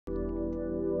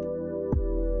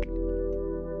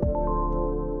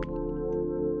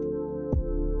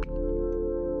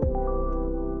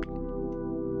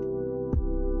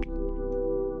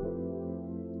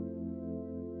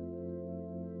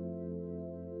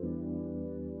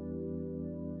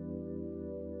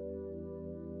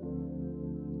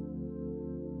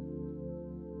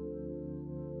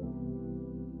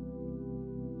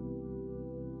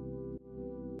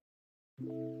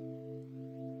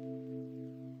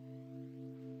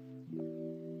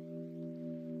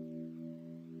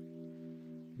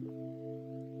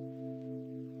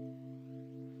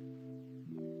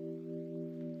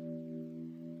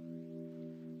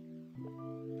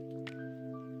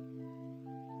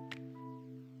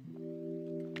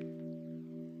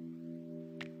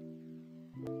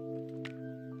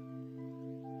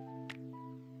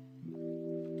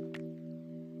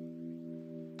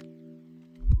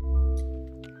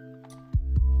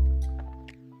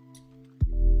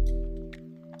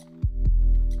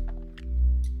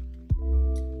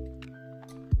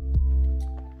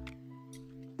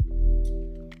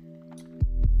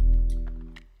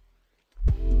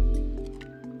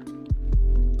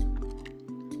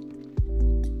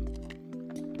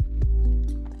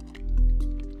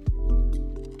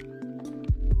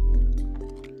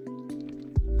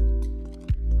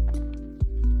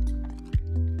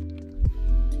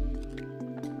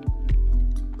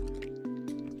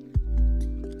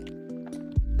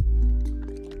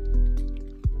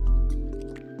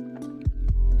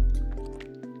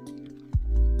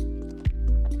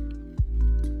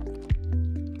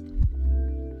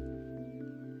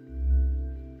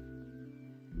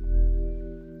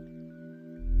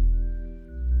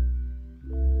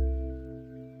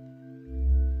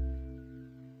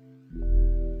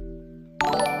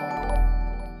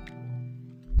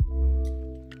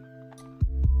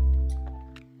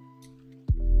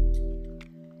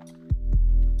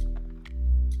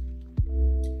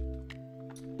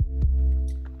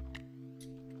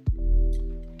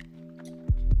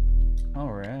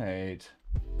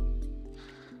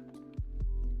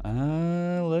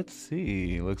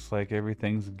see. Looks like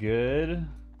everything's good.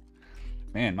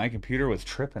 Man, my computer was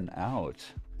tripping out.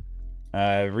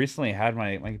 Recently had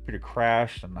my computer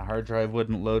crashed and the hard drive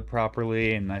wouldn't load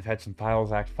properly, and I've had some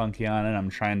files act funky on it. I'm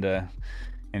trying to,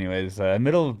 anyways,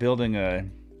 middle of building a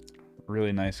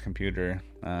really nice computer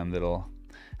that'll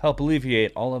help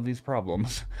alleviate all of these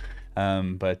problems.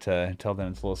 But until then,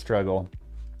 it's a little struggle.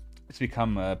 It's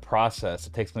become a process.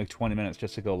 It takes me like 20 minutes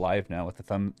just to go live now with the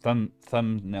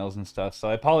thumbnails and stuff. So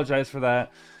I apologize for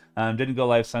that. Didn't go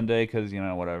live Sunday because, you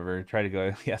know, whatever. Tried to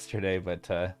go yesterday,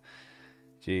 but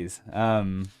geez.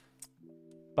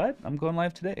 But I'm going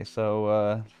live today.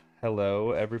 So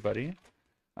hello, everybody.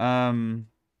 This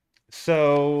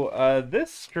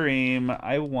stream,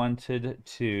 I wanted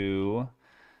to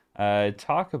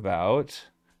talk about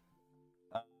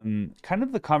kind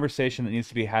of the conversation that needs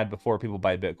to be had before people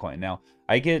buy Bitcoin. Now,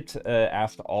 I get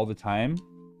asked all the time.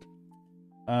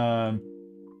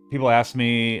 People ask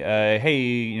me, "Hey,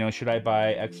 you know, should I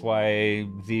buy X, Y,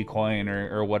 Z coin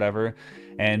or whatever?"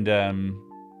 And they'll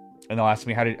ask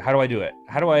me, "How do I do it?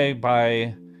 How do I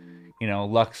buy, you know,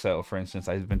 Luxo, for instance?"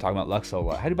 I've been talking about Luxo a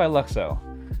lot. How do you buy Luxo?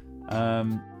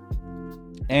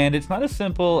 And it's not as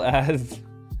simple as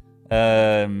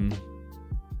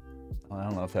I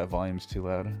don't know if that volume's too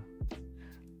loud.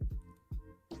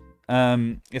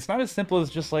 It's not as simple as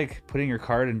just like putting your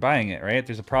card and buying it, right?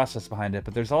 There's a process behind it,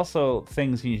 but there's also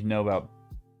things you need to know about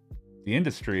the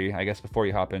industry, I guess, before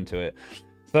you hop into it.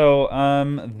 So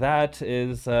that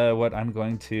is what I'm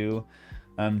going to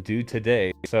do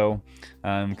today. So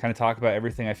kind of talk about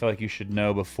everything I feel like you should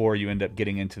know before you end up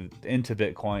getting into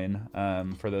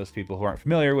Bitcoin. For those people who aren't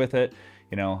familiar with it,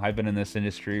 you know, I've been in this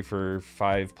industry for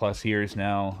 5+ years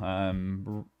now. I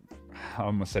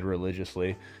almost said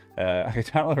religiously. I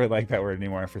don't really like that word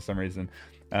anymore for some reason,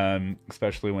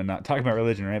 especially when not talking about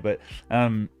religion, right? But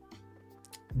I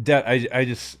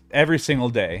just every single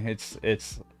day,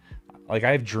 it's like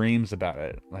I have dreams about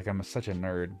it. Like I'm such a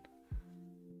nerd.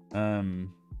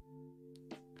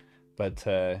 But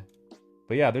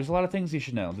yeah, there's a lot of things you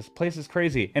should know. This place is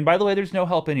crazy. And by the way, there's no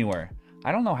help anywhere.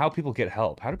 I don't know how people get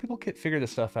help. How do people figure this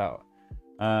stuff out?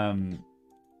 I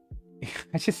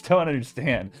just don't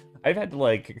understand. I've had to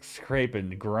like scrape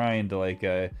and grind to like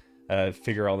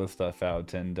figure all this stuff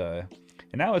out, and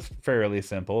now it's fairly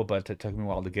simple, but it took me a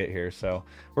while to get here. So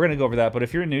we're gonna go over that. But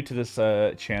if you're new to this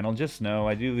channel, just know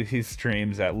I do these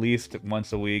streams at least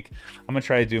once a week. I'm gonna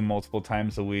try to do multiple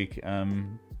times a week,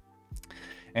 and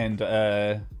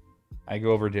I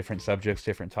go over different subjects,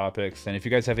 different topics. And if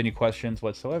you guys have any questions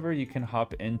whatsoever, you can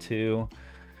hop into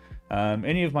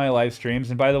any of my live streams.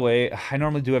 And by the way, I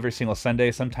normally do every single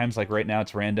Sunday. Sometimes, like right now,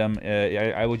 it's random.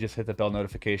 I would just hit the bell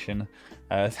notification.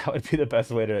 That would be the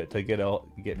best way to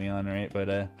get me on, right?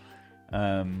 But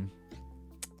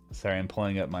sorry, I'm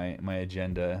pulling up my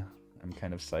agenda. I'm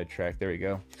kind of sidetracked. There we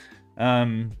go.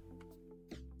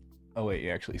 Oh wait,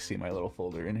 you actually see my little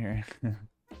folder in here.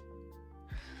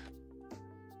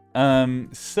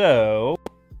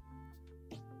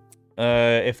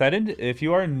 If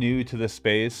you are new to this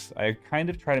space, I kind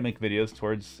of try to make videos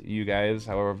towards you guys.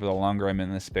 However, the longer I'm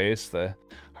in this space, the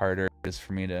harder it is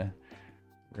for me to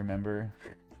remember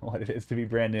what it is to be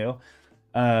brand new.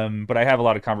 But I have a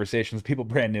lot of conversations with people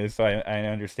brand new, so I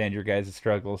understand your guys'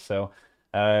 struggles. So,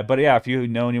 but yeah, if you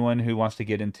know anyone who wants to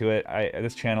get into it,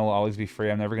 this channel will always be free.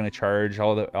 I'm never going to charge.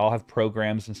 I'll have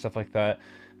programs and stuff like that.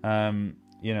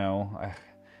 You know,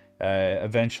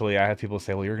 eventually I have people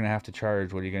say, well, you're going to have to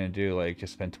charge. What are you going to do? Like,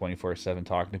 just spend 24/7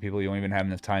 talking to people? You won't even have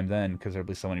enough time then because there'll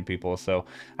be so many people. So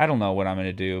I don't know what I'm going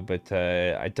to do, but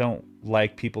I don't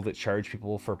like people that charge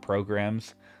people for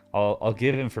programs. I'll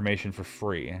give information for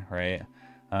free, right?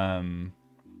 The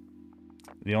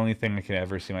only thing I can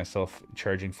ever see myself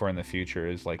charging for in the future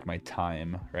is like my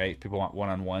time, right? People want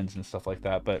one-on-ones and stuff like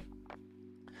that, but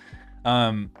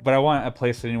I want a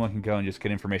place that anyone can go and just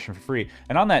get information for free.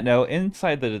 And on that note,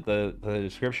 inside the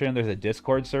description, there's a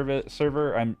Discord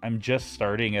server. I'm just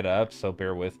starting it up, so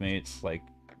bear with me. It's like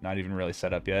not even really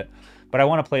set up yet. But I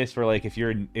want a place where, like, if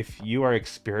you are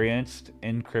experienced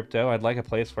in crypto, I'd like a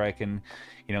place where I can,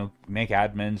 you know, make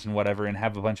admins and whatever, and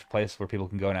have a bunch of places where people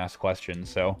can go and ask questions.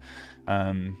 So,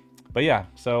 but yeah,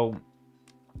 so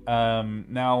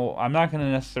now I'm not going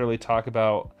to necessarily talk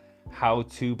about how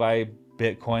to buy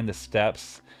Bitcoin, the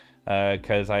steps,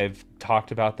 because I've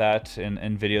talked about that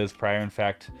in videos prior. In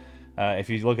fact, if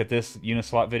you look at this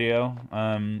Uniswap video,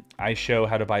 I show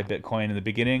how to buy Bitcoin in the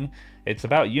beginning. It's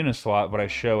about Uniswap, but I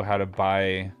show how to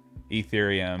buy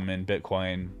Ethereum and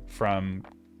Bitcoin from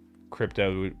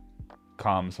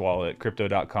Crypto.com's wallet,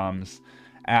 Crypto.com's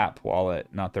app wallet,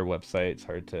 not their website. It's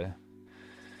hard to...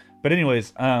 But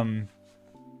anyways,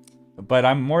 But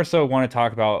I'm more so want to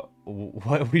talk about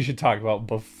what we should talk about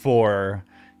before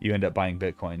you end up buying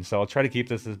Bitcoin. So I'll try to keep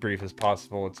this as brief as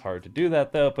possible. It's hard to do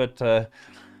that though, but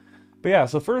yeah,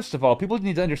 so first of all, people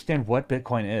need to understand what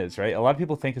Bitcoin is, right? A lot of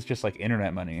people think it's just like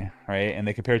internet money, right? And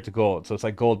they compare it to gold. So it's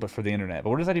like gold, but for the internet. But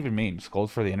what does that even mean? Just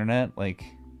gold for the internet? Like,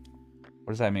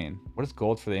 what does that mean? What is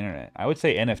gold for the internet? I would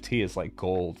say NFT is like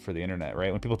gold for the internet,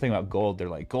 right? When people think about gold, they're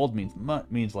like, gold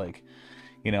means like,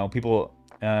 people,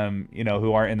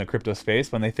 who aren't in the crypto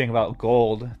space. When they think about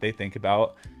gold, they think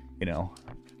about, you know,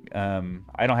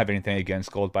 I don't have anything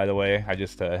against gold, by the way. I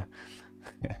just,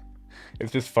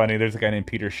 it's just funny. There's a guy named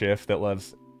Peter Schiff that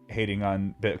loves hating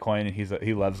on Bitcoin, and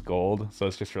he loves gold. So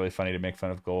it's just really funny to make fun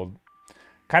of gold.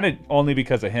 Kind of only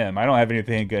because of him. I don't have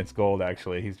anything against gold,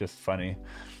 actually. He's just funny.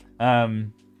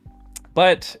 Um,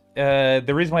 but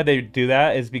the reason why they do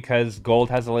that is because gold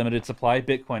has a limited supply.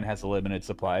 Bitcoin has a limited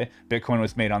supply. Bitcoin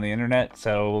was made on the internet,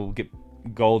 so get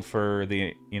gold for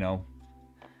the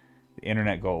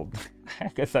internet gold. I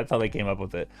guess that's how they came up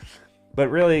with it. But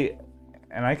really,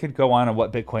 and I could go on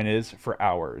what Bitcoin is for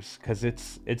hours because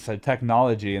it's a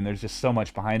technology and there's just so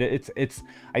much behind it. It's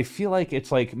I feel like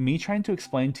it's like me trying to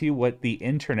explain to you what the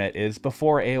internet is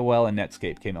before AOL and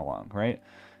Netscape came along, right?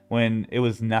 When it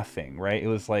was nothing, right? It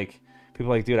was like people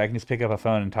were like, dude, I can just pick up a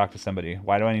phone and talk to somebody.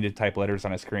 Why do I need to type letters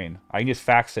on a screen? I can just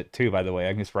fax it too, by the way.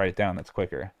 I can just write it down. That's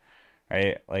quicker,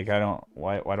 right? Like I don't.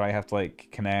 Why do I have to like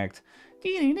connect?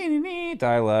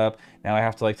 Dial up. Now I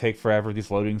have to like take forever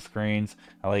these loading screens.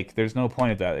 Like there's no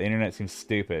point of that. The internet seems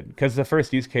stupid because the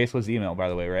first use case was email, by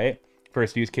the way, right?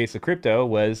 First use case of crypto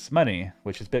was money,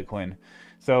 which is Bitcoin.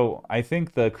 So I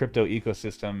think the crypto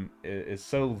ecosystem is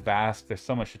so vast. There's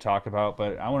so much to talk about,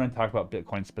 but I want to talk about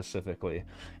Bitcoin specifically.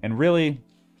 And really,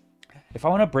 if I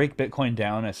want to break Bitcoin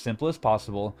down as simple as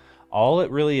possible, all it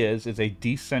really is a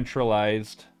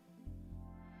decentralized.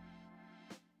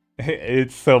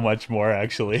 It's so much more,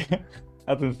 actually.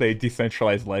 I was gonna say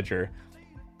decentralized ledger,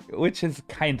 which is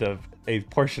kind of a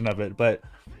portion of it, but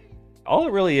all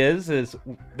it really is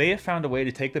they have found a way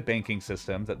to take the banking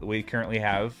system that we currently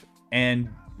have and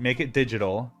make it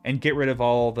digital and get rid of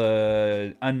all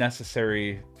the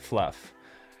unnecessary fluff,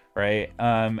 right?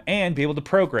 And be able to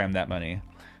program that money.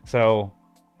 So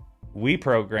we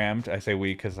programmed, I say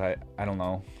we because I don't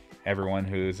know, everyone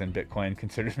who's in Bitcoin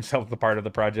considers themselves a part of the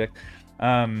project,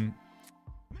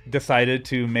 decided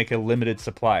to make a limited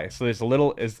supply. So there's a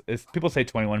little, as people say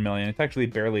 21 million, it's actually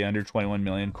barely under 21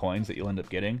 million coins that you'll end up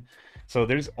getting. So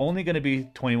there's only going to be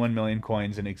 21 million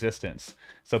coins in existence.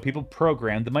 So people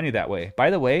program the money that way. By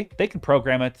the way, they can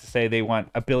program it to say they want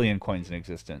a billion coins in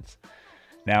existence.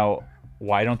 Now,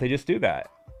 why don't they just do that?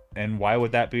 And why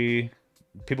would that be?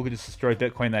 People could just destroy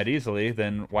Bitcoin that easily.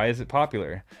 Then why is it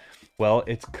popular? Well,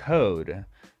 it's code.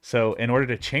 So in order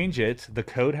to change it, the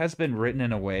code has been written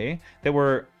in a way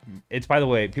that it's, by the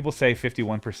way, people say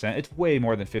 51%. It's way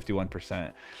more than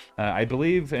 51%. I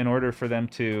believe in order for them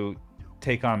to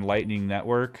take on Lightning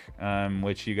Network,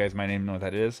 which you guys might even know what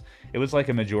that is, it was like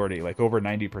a majority, like over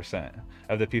 90%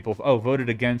 of the people voted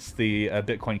against the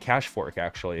Bitcoin Cash fork,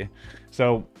 actually.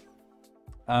 So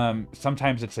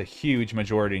sometimes it's a huge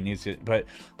majority needs to, but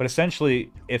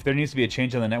essentially, if there needs to be a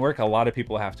change in the network, a lot of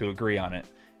people have to agree on it.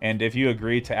 And if you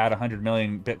agree to add 100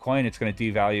 million Bitcoin, it's going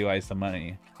to devaluize the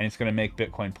money, and it's going to make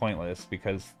Bitcoin pointless,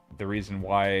 because the reason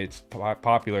why it's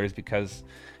popular is because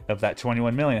of that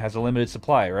 21 million. It has a limited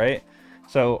supply, right?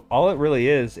 So all it really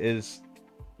is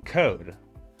code.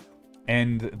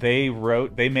 And they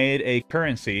made a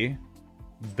currency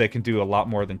that can do a lot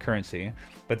more than currency,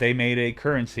 but they made a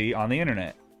currency on the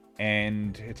internet,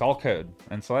 and it's all code.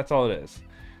 And so that's all it is.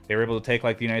 They were able to take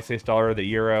like the United States dollar, the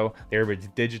euro, they were able to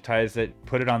digitize it,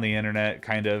 put it on the internet,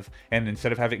 kind of, and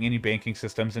instead of having any banking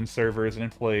systems and servers and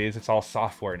employees, it's all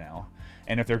software now.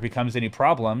 And if there becomes any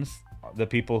problems, the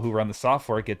people who run the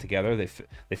software get together,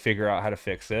 they figure out how to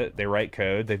fix it, they write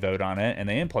code, they vote on it, and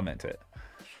they implement it.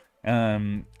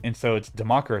 And so it's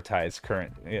democratized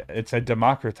it's a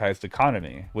democratized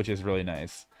economy, which is really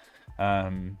nice.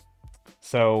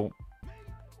 So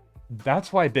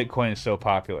that's why Bitcoin is so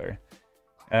popular.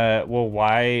 Well,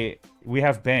 why? We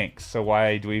have banks, so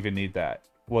why do we even need that?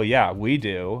 Well, yeah, we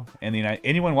do, and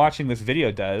anyone watching this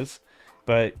video does,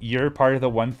 but you're part of the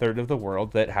 1/3 of the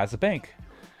world that has a bank.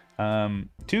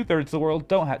 2/3 of the world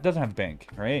doesn't have a bank,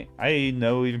 right? I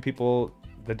know even people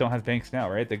that don't have banks now,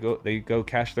 right? They go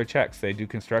cash their checks. They do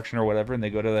construction or whatever, and they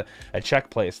go to a check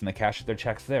place and they cash their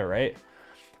checks there, right?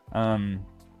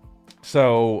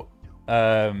 So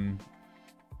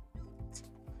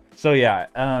yeah,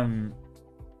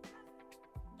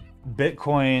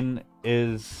 Bitcoin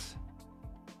is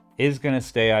gonna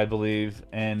stay, I believe,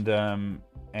 and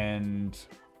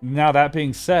Now that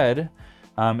being said,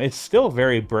 it's still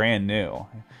very brand new.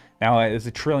 Now it's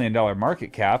a $1 trillion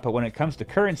market cap, but when it comes to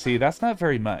currency, that's not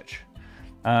very much.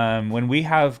 When we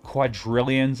have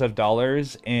quadrillions of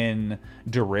dollars in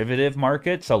derivative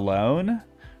markets alone,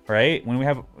 right? When we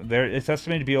have there, it's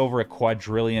estimated to be over $1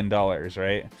 quadrillion,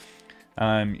 right?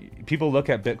 People look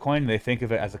at Bitcoin and they think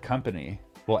of it as a company.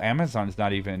 Well, Amazon's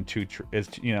not even is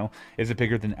it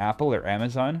bigger than Apple or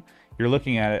Amazon? You're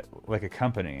looking at it like a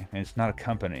company, and it's not a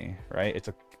company, right?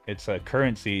 It's a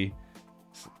currency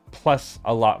plus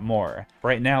a lot more.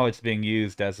 Right now, it's being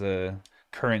used as a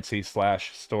currency /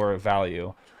 store of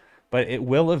value, but it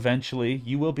will eventually,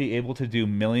 you will be able to do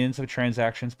millions of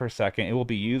transactions per second. It will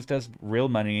be used as real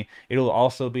money. It will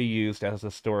also be used as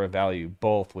a store of value,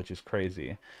 both, which is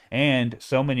crazy. And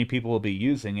so many people will be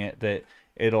using it that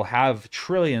it'll have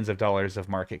trillions of dollars of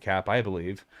market cap, I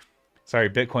believe. Sorry,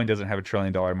 Bitcoin doesn't have $1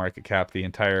 trillion market cap. The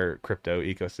entire crypto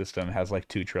ecosystem has like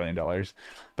 $2 trillion.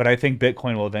 But I think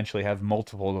Bitcoin will eventually have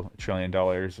multiple $1 trillion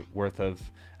worth of,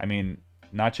 I mean,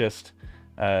 not just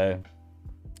 10,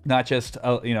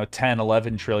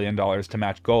 11 trillion dollars to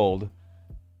match gold,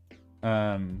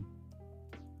 but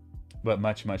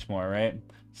much, much more, right?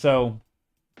 So,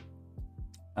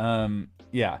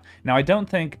 yeah. Now, I don't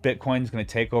think Bitcoin is going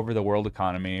to take over the world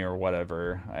economy or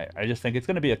whatever. I just think it's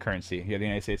going to be a currency. You have the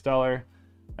United States dollar,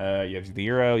 you have the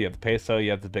euro, you have the peso, you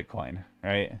have the Bitcoin,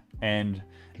 right? And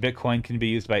Bitcoin can be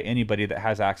used by anybody that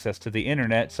has access to the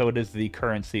internet, so it is the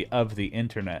currency of the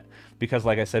internet. Because,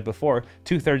 like I said before,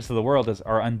 2/3 of the world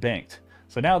are unbanked.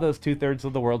 So now those 2/3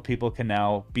 of the world people can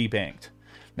now be banked.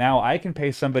 Now I can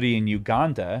pay somebody in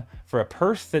Uganda for a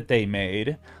purse that they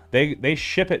made. They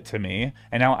ship it to me,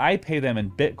 and now I pay them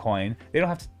in Bitcoin. They don't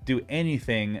have to do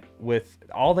anything with,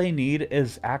 all they need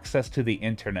is access to the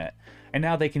internet. And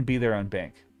now they can be their own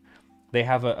bank. They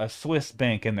have a Swiss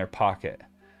bank in their pocket,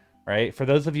 right? For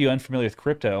those of you unfamiliar with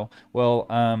crypto, well,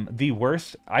 the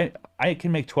worst, I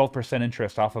can make 12%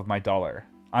 interest off of my dollar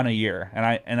on a year, and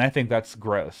I think that's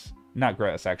gross. Not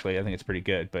gross, actually. I think it's pretty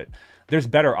good, but there's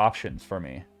better options for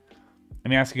me. Let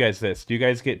me ask you guys this: do you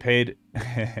guys get paid?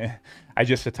 I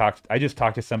just talked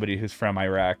to somebody who's from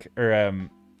Iraq or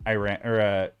Iran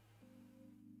or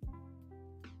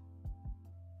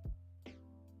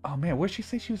oh man, where'd she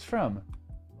say she was from?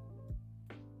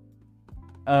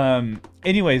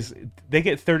 Anyways, they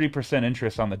get 30%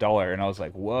 interest on the dollar, and I was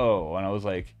like, whoa, and I was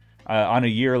like, on a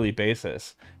yearly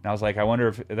basis, and I was like, I wonder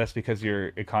if that's because your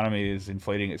economy is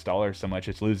inflating its dollar so much,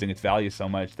 it's losing its value so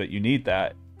much that you need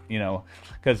that,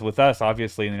 because with us,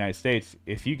 obviously in the United States,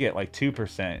 if you get like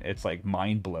 2%, it's like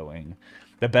mind-blowing.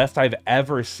 The best I've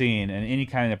ever seen in any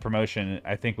kind of promotion,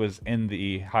 I think, was in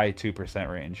the high 2%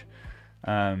 range.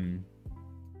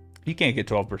 You can't get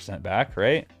 12% back,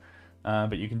 right?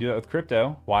 But you can do that with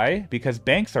crypto. Why? Because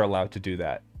banks are allowed to do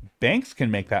that. Banks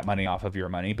can make that money off of your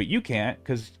money, but you can't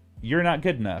because you're not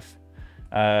good enough.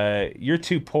 You're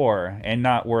too poor and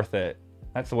not worth it.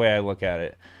 That's the way I look at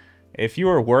it. If you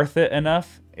were worth it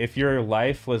enough, if your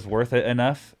life was worth it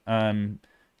enough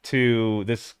to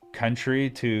this country,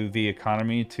 to the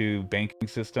economy, to banking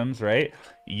systems, right?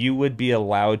 You would be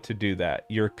allowed to do that.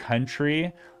 Your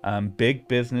country, big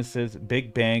businesses,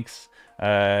 big banks,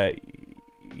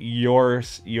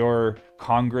 your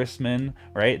congressmen,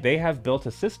 right? They have built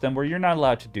a system where you're not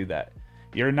allowed to do that.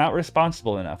 You're not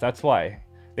responsible enough. That's why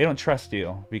they don't trust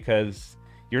you, because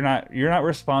you're not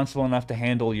responsible enough to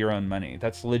handle your own money.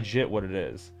 That's legit what it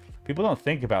is. People don't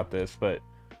think about this, but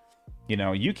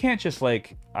you can't just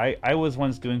like, I was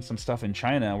once doing some stuff in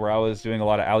China where I was doing a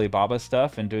lot of Alibaba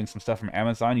stuff and doing some stuff from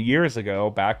Amazon years ago,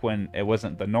 back when it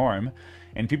wasn't the norm.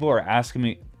 And people were asking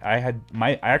me, I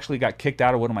actually got kicked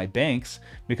out of one of my banks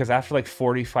because after like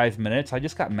 45 minutes, I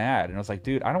just got mad. And I was like,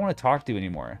 dude, I don't want to talk to you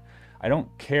anymore. I don't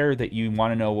care that you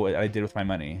want to know what I did with my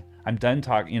money. I'm done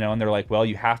talking, and they're like, well,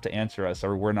 you have to answer us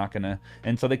or we're not going to.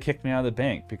 And so they kicked me out of the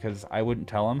bank because I wouldn't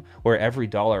tell them where every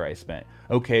dollar I spent.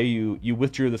 Okay, you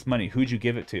withdrew this money. Who'd you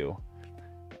give it to?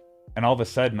 And all of a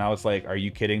sudden I was like, are you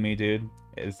kidding me, dude?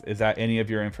 Is that any of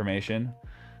your information?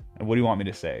 And what do you want me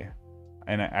to say?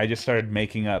 And I just started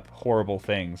making up horrible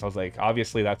things. I was like,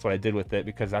 obviously that's what I did with it,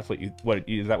 because that's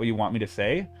is that what you want me to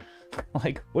say?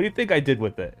 Like, what do you think I did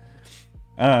with it?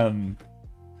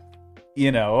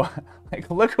 Like,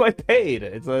 look who I paid.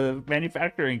 It's a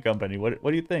manufacturing company. What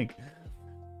do you think?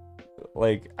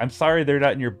 Like, I'm sorry they're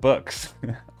not in your books.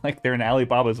 Like, they're in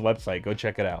Alibaba's website. Go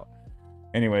check it out.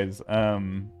 Anyways,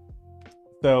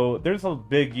 so there's a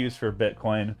big use for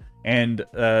Bitcoin, and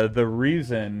the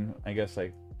reason, I guess,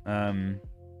 like,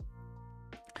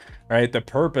 right, the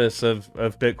purpose of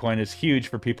Bitcoin is huge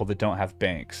for people that don't have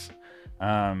banks.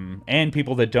 and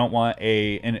people that don't want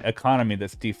an economy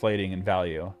that's deflating in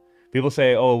value. People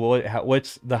say, oh, well,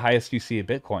 what's the highest you see a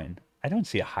Bitcoin? I don't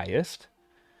see a highest.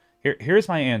 Here's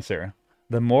my answer.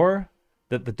 The more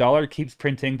that the dollar keeps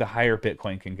printing, the higher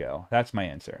Bitcoin can go. That's my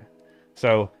answer.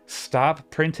 So stop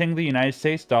printing the United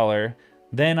States dollar,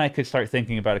 then I could start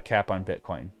thinking about a cap on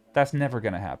Bitcoin. That's never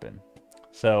going to happen.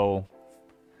 So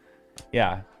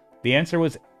yeah, the answer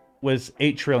was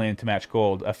 8 trillion to match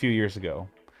gold a few years ago.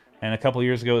 And a couple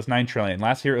years ago it was 9 trillion.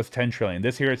 Last year it was 10 trillion.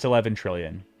 This year it's 11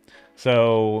 trillion.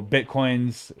 So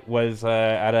Bitcoin's was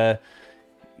at a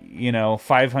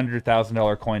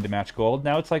 $500,000 coin to match gold.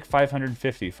 Now it's like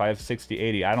 550, 560,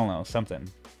 80, I don't know, something.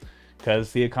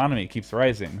 Because the economy keeps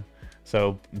rising.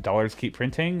 So dollars keep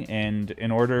printing, and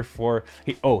in order for...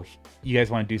 Oh, you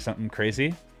guys want to do something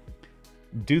crazy?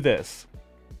 Do this.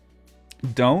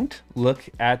 Don't look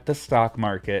at the stock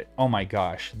market. Oh my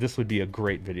gosh, this would be a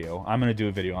great video. I'm going to do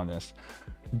a video on this.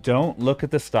 Don't look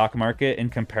at the stock market in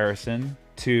comparison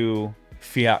to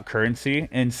fiat currency.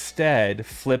 Instead,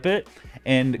 flip it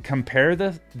and compare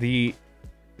the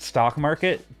stock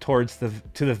market to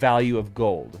the value of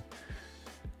gold.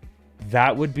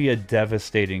 That would be a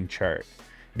devastating chart.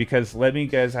 Because let me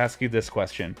guys ask you this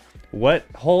question. What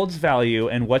holds value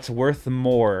and what's worth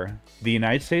more, the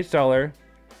United States dollar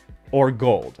or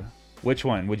gold? Which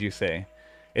one would you say?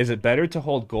 Is it better to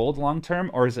hold gold long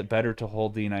term, or is it better to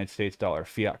hold the United States dollar,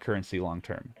 fiat currency, long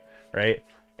term? Right?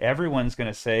 Everyone's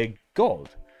going to say gold.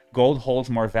 Gold holds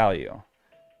more value.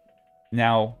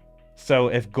 Now, so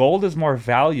if gold is more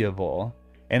valuable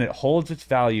and it holds its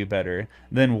value better,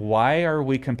 then why are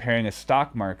we comparing a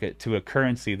stock market to a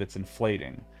currency that's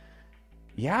inflating?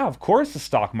 Yeah, of course the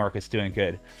stock market's doing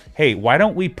good. Hey, why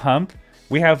don't we pump?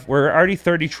 We're already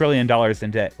 $30 trillion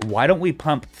in debt. Why don't we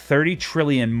pump 30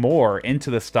 trillion more into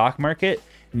the stock market?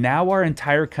 Now our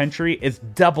entire country is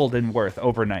doubled in worth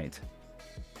overnight.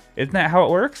 Isn't that how it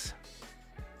works?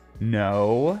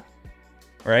 No.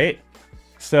 Right?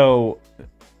 So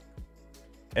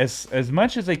as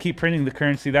much as they keep printing the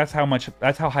currency, that's how high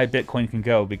Bitcoin can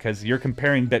go, because you're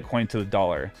comparing Bitcoin to the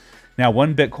dollar. Now,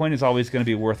 one Bitcoin is always going to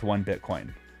be worth one Bitcoin,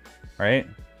 right?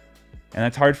 And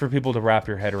that's hard for people to wrap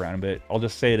your head around, but I'll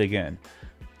just say it again.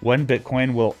 One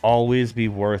Bitcoin will always be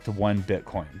worth one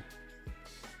Bitcoin.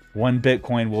 One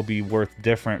Bitcoin will be worth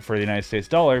different for the United States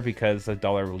dollar because the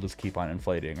dollar will just keep on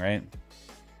inflating, right?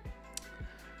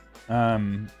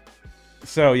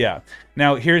 So yeah.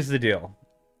 Now here's the deal.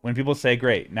 When people say,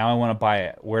 great, now I want to buy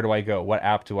it, where do I go? What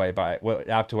app do I buy? What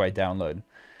app do I download?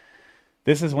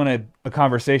 This is when a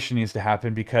conversation needs to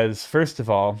happen, because first of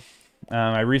all,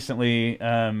 I recently,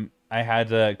 I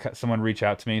had someone reach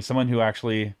out to me, someone who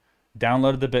actually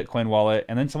downloaded the Bitcoin wallet,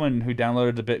 and then someone who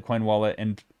downloaded the Bitcoin wallet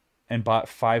and bought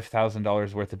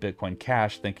 $5,000 worth of Bitcoin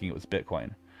Cash thinking it was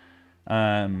Bitcoin.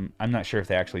 I'm not sure if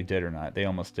they actually did or not. They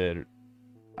almost did.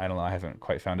 I don't know. I haven't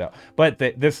quite found out. But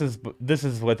this is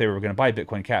what they were going to buy,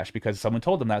 Bitcoin Cash, because someone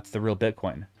told them that's the real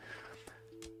Bitcoin.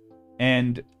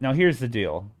 And now here's the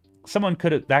deal.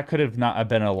 That could have not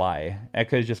been a lie. That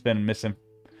could have just been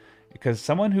because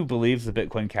someone who believes the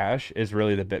Bitcoin Cash is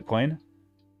really the Bitcoin,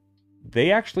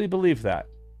 they actually believe that.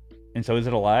 And so is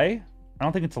it a lie? I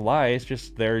don't think it's a lie. It's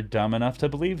just they're dumb enough to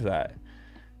believe that.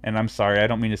 And I'm sorry, I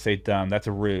don't mean to say dumb. That's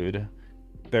rude.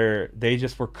 They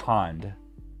just were conned.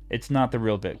 It's not the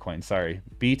real Bitcoin. Sorry.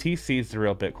 BTC is the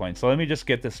real Bitcoin. So let me just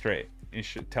get this straight. You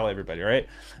should tell everybody, right?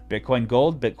 Bitcoin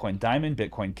Gold, Bitcoin Diamond,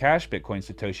 Bitcoin Cash, Bitcoin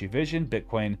Satoshi Vision,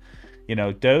 Bitcoin,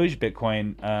 Doge,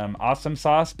 Bitcoin Awesome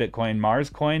Sauce, Bitcoin Mars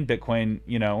Coin, Bitcoin,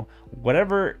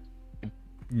 whatever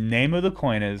name of the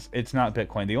coin is, it's not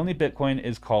Bitcoin. The only Bitcoin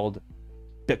is called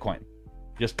Bitcoin.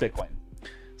 Just Bitcoin.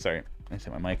 Sorry, I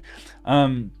said my mic.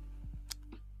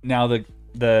 Now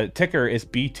the ticker is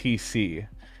BTC.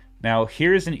 Now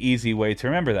here's an easy way to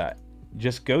remember that.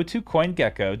 Just go to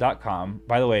CoinGecko.com.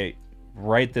 By the way,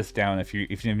 write this down if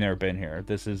you've never been here.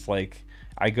 This is like,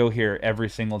 I go here every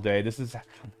single day. This is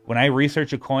when I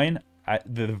research a coin.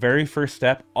 The very first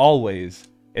step always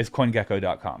is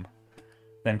CoinGecko.com.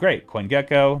 Then great,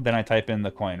 CoinGecko. Then I type in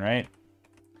the coin, right?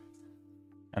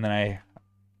 And then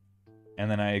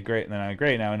I great.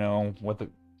 Now I know what the.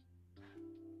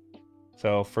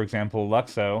 So for example,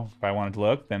 Luxo, if I wanted to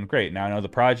look, then great. Now I know the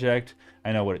project.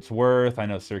 I know what it's worth. I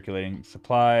know circulating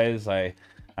supplies. I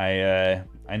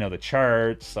know the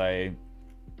charts. I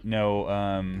know,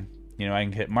 I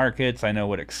can hit markets. I know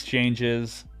what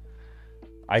exchanges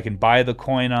I can buy the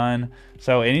coin on.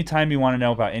 So anytime you want to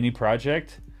know about any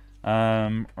project,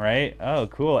 right? Oh,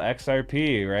 cool.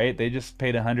 XRP, right? They just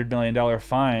paid $100 million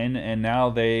fine, and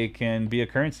now they can be a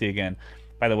currency again.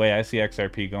 By the way, I see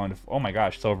XRP going to, oh my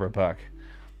gosh, it's over $1.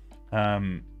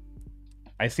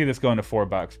 I see this going to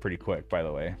 $4 pretty quick, by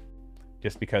the way,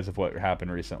 just because of what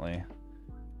happened recently.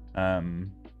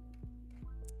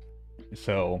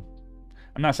 So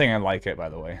I'm not saying I like it, by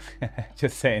the way.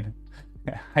 Just saying,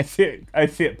 I see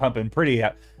it pumping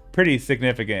pretty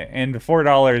significant, and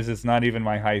 $4 is not even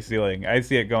my high ceiling. I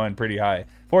see it going pretty high.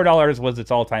 $4 was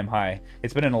its all-time high.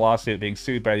 It's been in a lawsuit being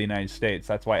sued by the United States.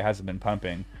 That's why it hasn't been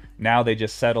pumping. Now they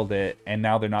just settled it, and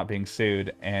now they're not being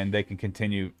sued, and they can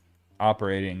continue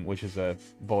operating, which is a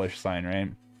bullish sign,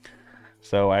 right?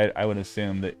 So I would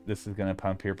assume that this is going to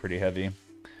pump here pretty heavy.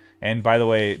 And by the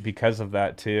way, because of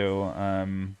that too,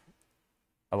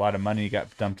 a lot of money got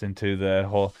dumped into the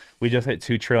whole... We just hit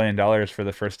 $2 trillion for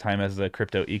the first time as a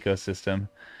crypto ecosystem.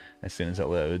 As soon as it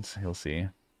loads, you'll see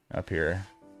up here.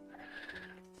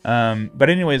 But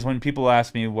anyways, when people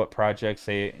ask me what projects,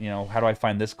 say, you know, how do I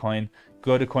find this coin?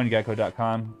 Go to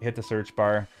CoinGecko.com, hit the search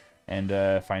bar, and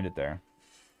find it there.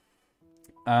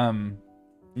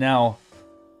 Now,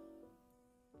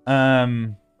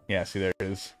 yeah, see, there it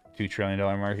is. $2 trillion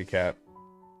market cap.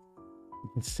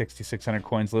 6,600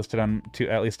 coins listed on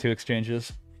at least 2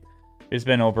 exchanges. There's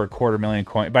been over 250,000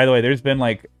 coins. By the way, there's been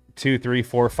like 2, 3,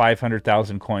 4,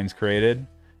 500,000 coins created,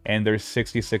 and there's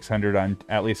 6,600 on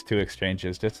at least 2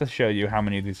 exchanges, just to show you how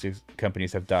many of these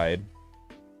companies have died.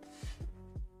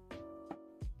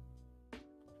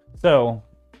 So,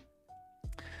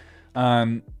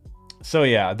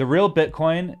 yeah, the real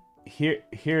Bitcoin,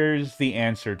 here's the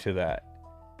answer to that.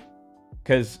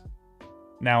 Because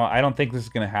now I don't think this is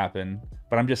going to happen,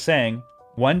 but I'm just saying,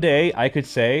 one day I could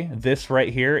say this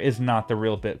right here is not the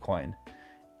real Bitcoin.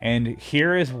 And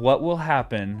here is what will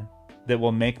happen that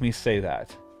will make me say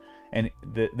that. And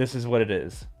this is what it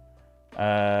is.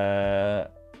 Right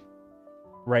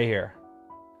here.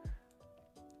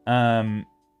 Or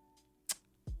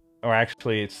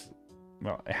actually it's,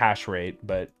 well, hash rate,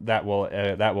 but the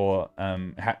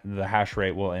hash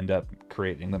rate will end up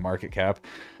creating the market cap.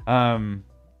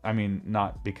 I mean,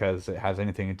 not because it has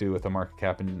anything to do with the market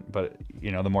cap, but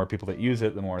you know, the more people that use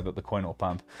it, the more that the coin will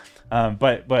pump.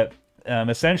 But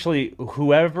essentially,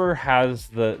 whoever has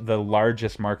the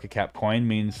largest market cap coin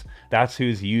means that's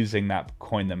who's using that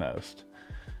coin the most.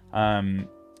 And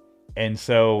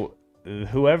so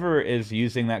whoever is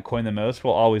using that coin the most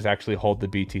will always actually hold the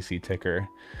BTC ticker.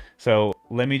 So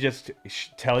let me just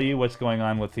tell you what's going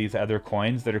on with these other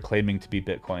coins that are claiming to be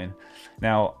Bitcoin.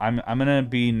 Now, I'm gonna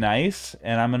be nice,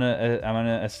 and I'm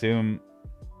gonna assume.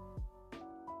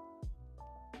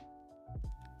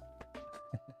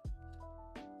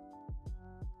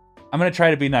 I'm gonna try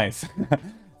to be nice.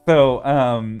 So,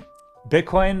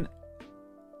 Bitcoin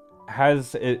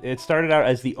it started out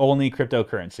as the only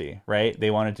cryptocurrency, right? They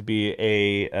wanted to be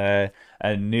a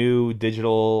new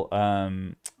digital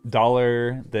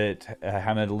dollar that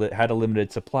had a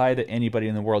limited supply that anybody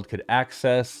in the world could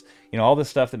access. You know, all the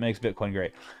stuff that makes Bitcoin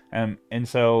great. And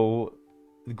so,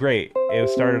 great. It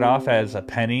started off as a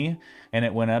penny, and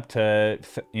it went up to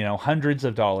hundreds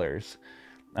of dollars.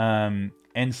 And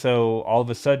so all of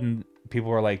a sudden, people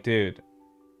were like, "Dude,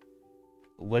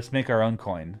 let's make our own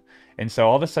coin." And so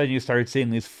all of a sudden you started seeing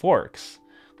these forks,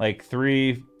 like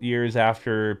 3 years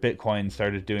after Bitcoin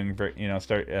started doing,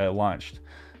 launched,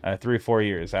 3 or 4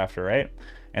 years after, right?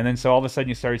 And then so all of a sudden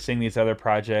you started seeing these other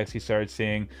projects. You started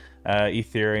seeing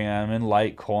Ethereum and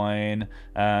Litecoin.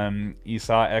 You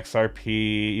saw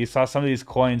XRP. You saw some of these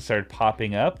coins started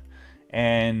popping up,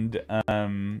 and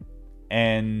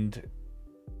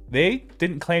they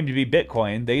didn't claim to be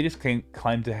Bitcoin. They just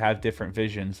claimed to have different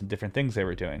visions and different things they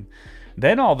were doing.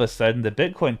 Then all of a sudden, the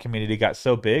Bitcoin community got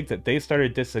so big that they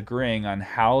started disagreeing on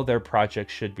how their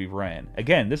project should be ran.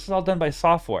 Again, this is all done by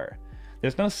software.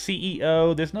 There's no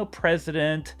CEO, there's no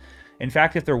president. In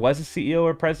fact, if there was a CEO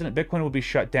or president, Bitcoin would be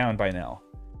shut down by now.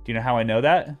 Do you know how I know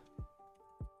that?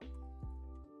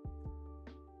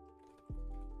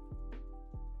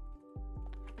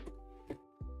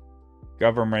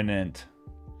 Government.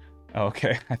 Oh,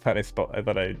 okay. I thought I spelt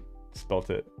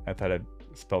it. I thought I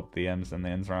spelled the M's and the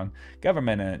N's wrong.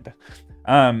 Government.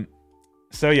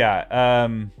 So yeah.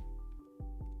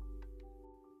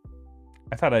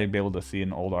 I thought I'd be able to see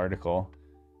an old article.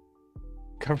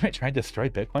 Government tried to destroy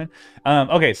Bitcoin.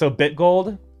 Okay, so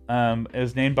BitGold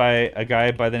is named by a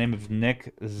guy by the name of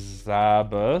Nick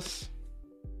Szabos.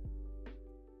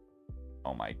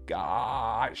 Oh my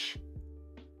gosh.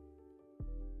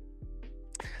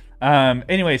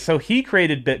 Anyway, so he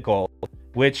created BitGold,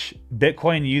 which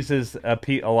Bitcoin uses a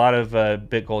lot of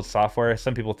BitGold software.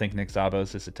 Some people think Nick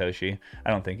Szabos is Satoshi. I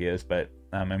don't think he is, but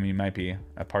I mean, he might be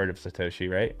a part of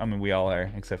Satoshi, right? I mean, we all are,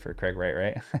 except for Craig Wright,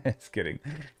 right? Just kidding.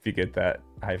 If you get that,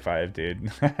 high five,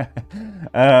 dude.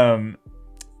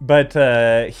 But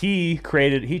he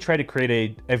tried to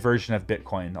create a version of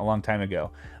Bitcoin a long time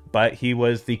ago, but he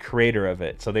was the creator of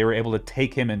it, so they were able to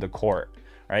take him into court.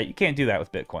 Right? You can't do that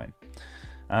with Bitcoin.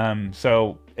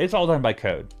 So it's all done by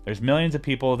code. There's millions of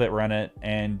people that run it,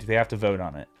 and they have to vote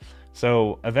on it.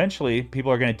 So eventually,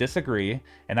 people are going to disagree,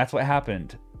 and that's what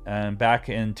happened. Back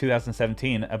in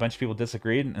 2017, a bunch of people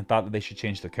disagreed and thought that they should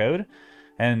change the code,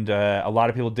 and a lot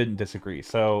of people didn't disagree.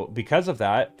 So because of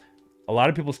that, a lot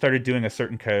of people started doing a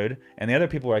certain code, and the other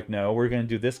people were like, no, we're going to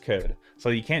do this code. So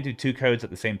you can't do two codes at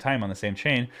the same time on the same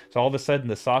chain. So all of a sudden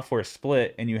the software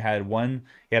split, and you had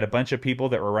a bunch of people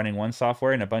that were running one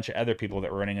software and a bunch of other people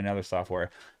that were running another software.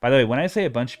 By the way, when I say a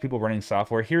bunch of people running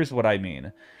software, here's what I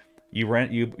mean. You run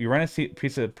a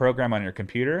piece of program on your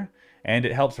computer, and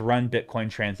it helps run Bitcoin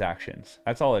transactions.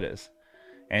 That's all it is.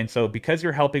 And so because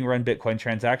you're helping run Bitcoin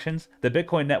transactions, the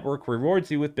Bitcoin network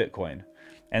rewards you with Bitcoin.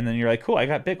 And then you're like, cool, I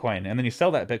got Bitcoin. And then you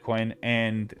sell that Bitcoin,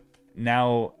 and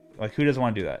now, like, who doesn't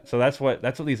want to do that? So that's what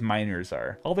these miners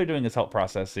are. All they're doing is help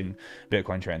processing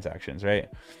Bitcoin transactions, right?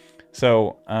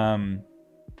 So,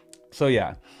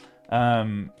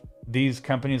 these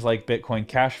companies like Bitcoin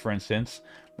Cash, for instance,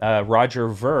 Roger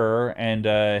Ver and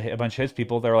a bunch of his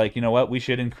people, they're like, you know what, we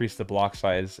should increase the block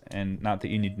size. And not that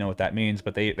you need to know what that means,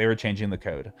 but they were changing the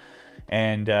code.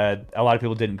 And a lot of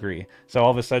people didn't agree. So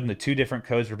all of a sudden, the two different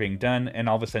codes were being done, and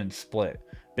all of a sudden it split.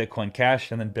 Bitcoin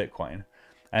Cash and then Bitcoin.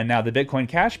 And now the Bitcoin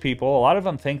Cash people, a lot of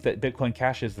them think that Bitcoin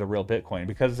Cash is the real Bitcoin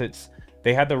because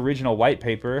they had the original white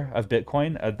paper of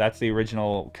Bitcoin. That's the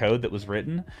original code that was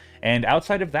written. And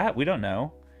outside of that, we don't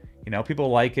know. You know, people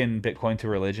liken Bitcoin to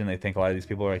religion. They think a lot of these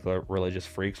people are like religious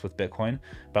freaks with Bitcoin.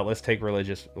 But let's take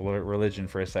religion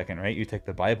for a second, right? You take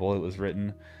the Bible, it was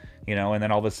written, you know, and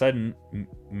then all of a sudden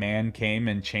man came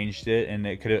and changed it, and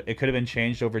it could have been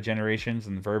changed over generations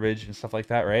and verbiage and stuff like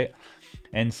that, right?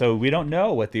 And so we don't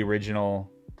know what the original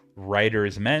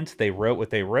writers meant. They wrote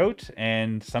what they wrote,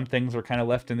 and some things were kind of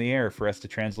left in the air for us to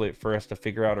translate, for us to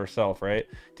figure out ourselves, right?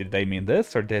 Did they mean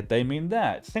this or did they mean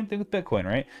that? Same thing with Bitcoin,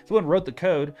 right? Someone wrote the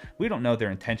code, we don't know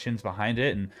their intentions behind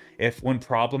it, and if when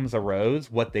problems arose,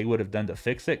 what they would have done to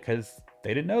fix it, because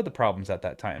they didn't know the problems at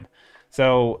that time.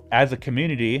 So as a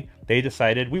community, they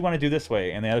decided we want to do this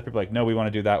way, and the other people were like, no, we want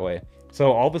to do that way.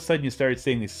 So all of a sudden you started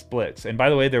seeing these splits. And by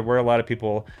the way, there were a lot of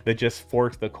people that just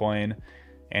forked the coin.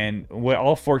 And what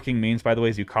all forking means, by the way,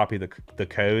 is you copy the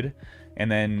code, and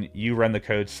then you run the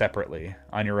code separately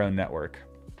on your own network.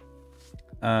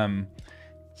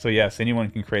 So yes, anyone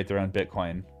can create their own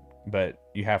Bitcoin, but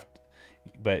you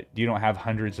don't have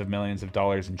hundreds of millions of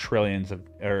dollars and trillions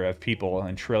of people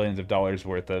and trillions of dollars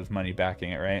worth of money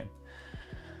backing it, right?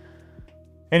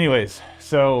 Anyways,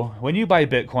 so when you buy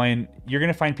Bitcoin, you're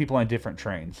going to find people on different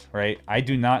trains, right? I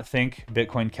do not think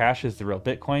Bitcoin Cash is the real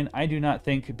Bitcoin. I do not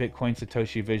think Bitcoin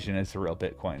Satoshi Vision is the real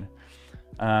Bitcoin.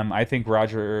 I think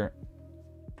Roger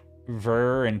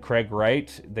Ver and Craig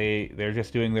Wright, they're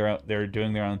just doing their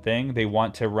own thing. They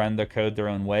want to run the code their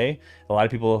own way. A lot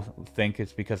of people think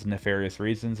it's because of nefarious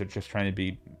reasons. They're just trying to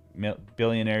be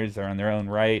billionaires. They're on their own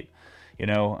right. You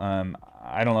know,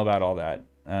 I don't know about all that.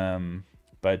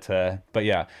 But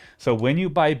yeah, so when you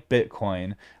buy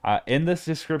Bitcoin, in this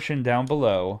description down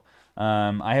below,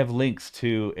 I have links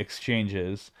to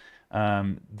exchanges.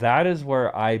 That is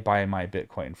where I buy my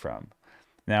Bitcoin from.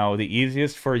 Now, the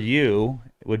easiest for you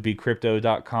would be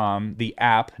crypto.com, the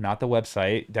app, not the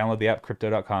website. Download the app,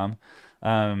 crypto.com.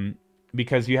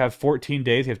 Because you have 14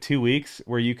 days, you have 2 weeks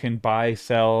where you can buy,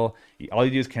 sell. All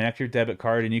you do is connect your debit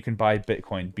card and you can buy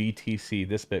Bitcoin, BTC,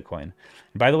 this Bitcoin. And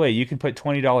by the way, you can put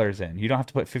 $20 in. You don't have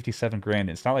to put 57 grand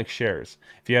in. It's not like shares.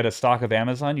 If you had a stock of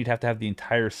Amazon, you'd have to have the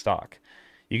entire stock.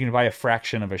 You can buy a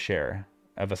fraction of a share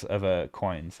of a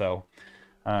coin. So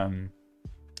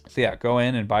yeah, go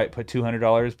in and buy it, put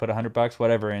 $200, put $100,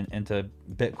 whatever, into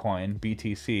Bitcoin,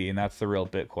 BTC, and that's the real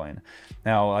Bitcoin.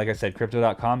 Now, like I said,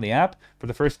 crypto.com, the app, for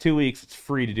the first 2 weeks, it's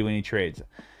free to do any trades.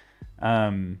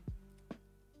 After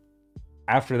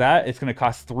that, it's going to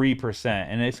cost 3%,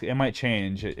 and it might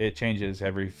change. It changes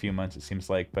every few months, it seems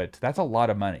like, but that's a lot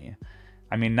of money.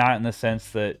 I mean, not in the sense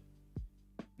that,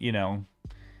 you know,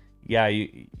 yeah,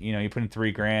 you put in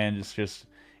 3 grand. It's just,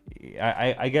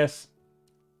 I guess,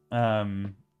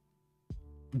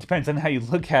 it depends on how you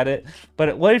look at it.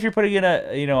 But what if you're putting in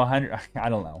a, 100, I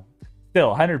don't know,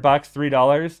 still $100,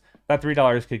 $3, that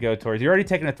 $3 could go towards, you're already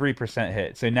taking a 3%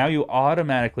 hit. So now you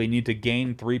automatically need to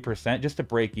gain 3% just to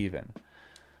break even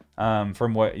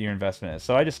from what your investment is.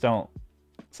 So I just don't,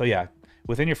 so yeah,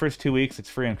 within your first 2 weeks, it's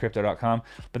free on crypto.com.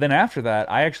 But then after that,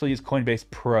 I actually use Coinbase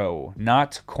Pro,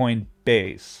 not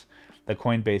Coinbase. The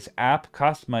Coinbase app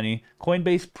costs money.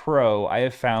 Coinbase Pro, I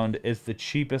have found, is the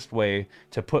cheapest way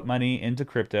to put money into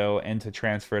crypto and to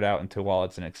transfer it out into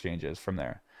wallets and exchanges from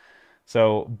there.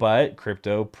 So, but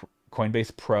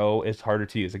Coinbase Pro is harder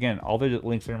to use. Again, all the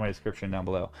links are in my description down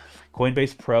below.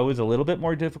 Coinbase Pro is a little bit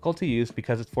more difficult to use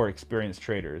because it's for experienced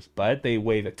traders, but they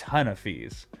waive a ton of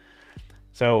fees.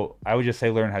 So I would just say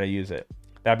learn how to use it.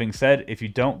 That being said, if you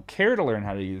don't care to learn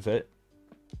how to use it,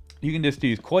 you can just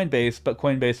use Coinbase, but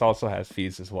Coinbase also has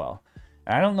fees as well.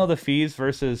 And I don't know the fees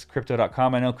versus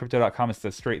crypto.com. I know crypto.com is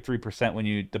the straight 3% when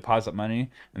you deposit money,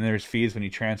 and there's fees when you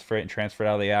transfer it and transfer it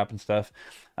out of the app and stuff.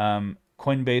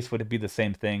 Coinbase would be the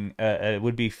same thing. It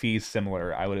would be fees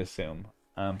similar, I would assume.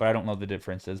 But I don't know the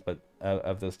differences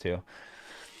of those two.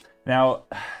 Now,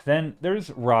 then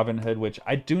there's Robinhood, which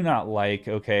I do not like.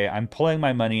 Okay, I'm pulling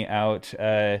my money out.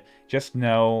 Just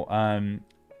know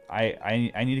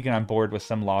I need to get on board with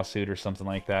some lawsuit or something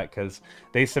like that, because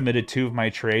they submitted 2 of my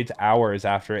trades hours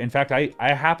after. In fact, I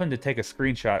happened to take a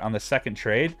screenshot on the second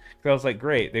trade, because I was like,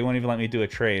 great, they won't even let me do a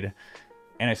trade.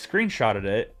 And I screenshotted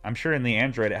it. I'm sure in the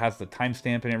Android it has the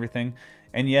timestamp and everything.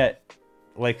 And yet,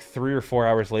 like 3 or 4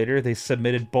 hours later, they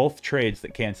submitted both trades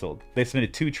that canceled. They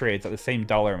submitted 2 trades at the same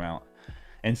dollar amount.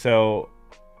 And so,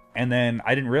 and then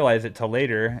I didn't realize it till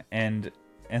later. And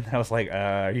I was like,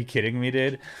 are you kidding me,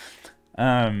 dude?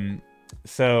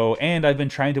 So, and I've been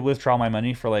trying to withdraw my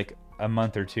money for like a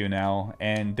month or 2 now,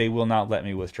 and they will not let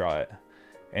me withdraw it.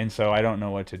 And so I don't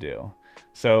know what to do.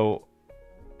 So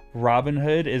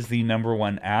Robinhood is the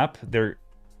 #1 app.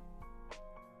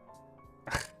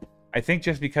 I think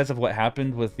just because of what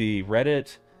happened with the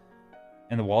Reddit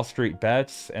and the Wall Street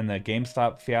bets and the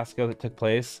GameStop fiasco that took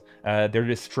place, they're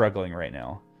just struggling right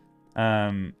now.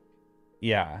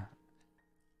 Yeah.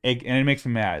 And it makes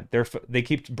me mad. They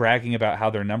keep bragging about how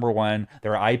they're #1,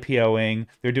 they're IPOing,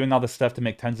 they're doing all this stuff to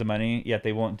make tons of money, yet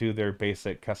they won't do their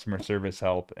basic customer service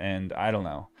help, and I don't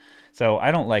know. So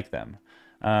I don't like them.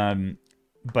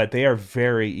 But they are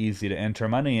very easy to enter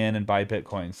money in and buy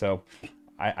Bitcoin. So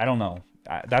I don't know.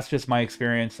 That's just my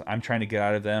experience. I'm trying to get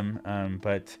out of them,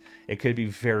 but it could be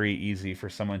very easy for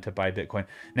someone to buy Bitcoin.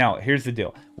 Now, here's the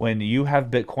deal. When you have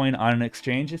Bitcoin on an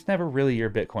exchange, it's never really your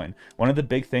Bitcoin. One of the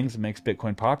big things that makes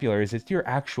Bitcoin popular is it's your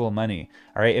actual money.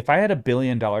 All right, if I had $1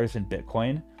 billion in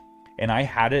Bitcoin and I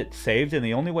had it saved, and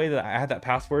the only way that I had that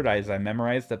password is I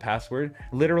memorized the password,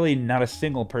 literally not a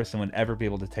single person would ever be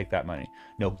able to take that money.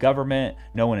 No government,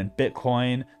 no one in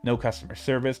Bitcoin, no customer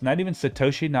service, not even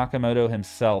Satoshi Nakamoto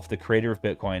himself, the creator of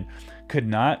Bitcoin, could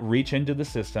not reach into the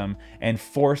system and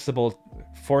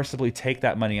forcibly take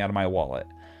that money out of my wallet.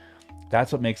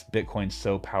 That's what makes Bitcoin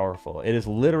so powerful. It is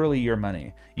literally your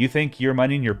money. You think your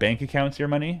money in your bank account's your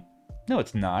money? No,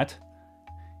 it's not.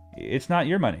 It's not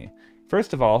your money.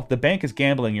 First of all, the bank is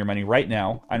gambling your money right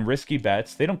now on risky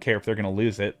bets. They don't care if they're going to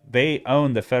lose it. They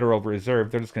own the Federal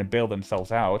Reserve. They're just going to bail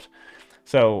themselves out.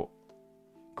 So,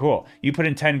 cool. You put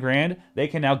in 10 grand, they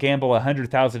can now gamble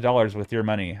 $100,000 with your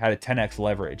money at a 10x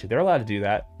leverage. They're allowed to do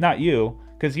that. Not you,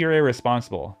 because you're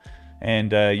irresponsible.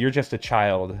 And you're just a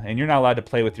child. And you're not allowed to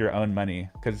play with your own money,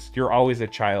 because you're always a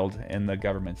child in the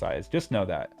government's eyes. Just know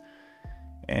that.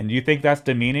 And you think that's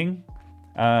demeaning?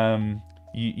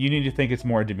 You need to think it's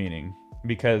more demeaning,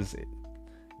 because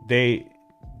they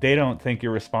don't think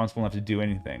you're responsible enough to do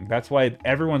anything. That's why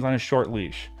everyone's on a short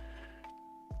leash.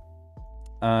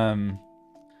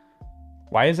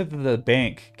 Why is it that the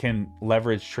bank can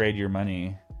leverage trade your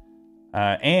money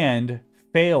and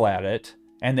fail at it,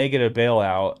 and they get a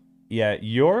bailout, yet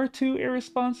you're too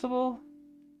irresponsible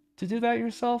to do that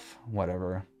yourself?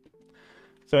 Whatever.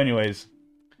 So anyways,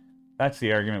 that's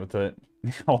the argument with the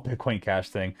whole Bitcoin Cash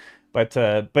thing. But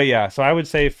yeah, so I would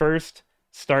say first,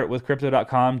 start with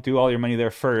crypto.com, do all your money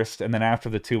there first, and then after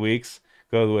the 2 weeks,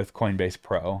 go with Coinbase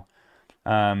Pro.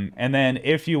 And then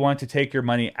if you want to take your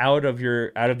money out of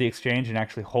the exchange and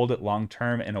actually hold it long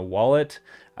term in a wallet,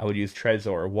 I would use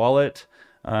Trezor Wallet.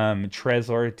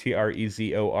 Trezor,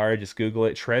 Trezor, just Google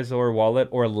it, Trezor Wallet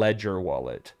or Ledger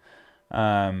Wallet.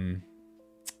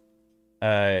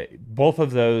 Both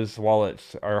of those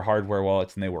wallets are hardware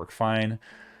wallets and they work fine.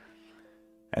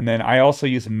 And then I also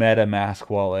use MetaMask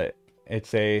Wallet.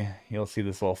 You'll see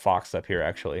this little fox up here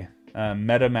actually.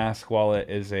 MetaMask Wallet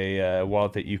is a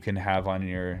wallet that you can have on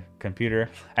your computer.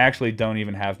 I actually don't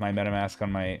even have my MetaMask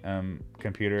on my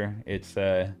computer. It's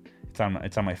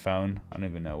on my phone. I don't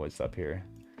even know what's up here.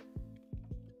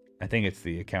 I think it's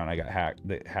the account I got hacked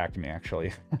that hacked me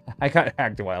actually. I got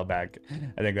hacked a while back.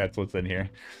 I think that's what's in here.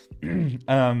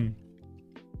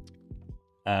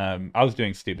 I was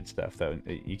doing stupid stuff though.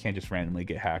 You can't just randomly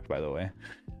get hacked, by the way.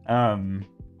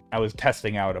 I was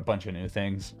testing out a bunch of new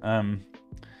things.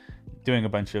 doing a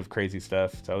bunch of crazy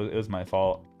stuff, so it was my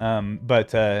fault.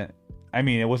 But I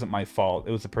mean, it wasn't my fault.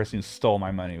 It was the person who stole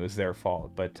my money. It was their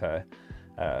fault. But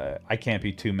I can't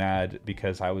be too mad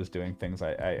because I was doing things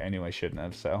I knew I shouldn't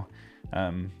have. So,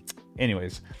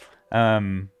 anyways,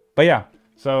 but yeah,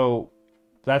 so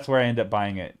that's where I end up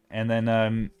buying it, and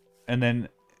then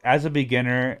as a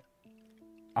beginner,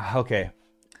 okay.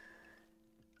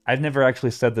 I've never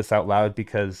actually said this out loud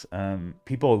because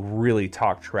people really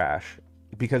talk trash.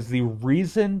 Because the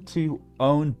reason to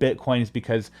own Bitcoin is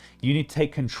because you need to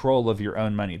take control of your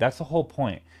own money. That's the whole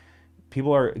point.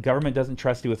 Government doesn't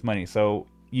trust you with money. So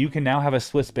you can now have a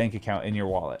Swiss bank account in your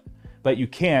wallet. But you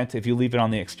can't if you leave it on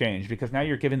the exchange, because now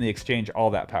you're giving the exchange all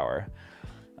that power.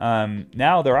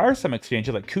 Now there are some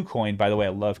exchanges like KuCoin. By the way, I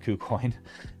love KuCoin.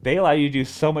 They allow you to do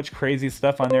so much crazy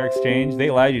stuff on their exchange. They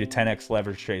allow you to 10x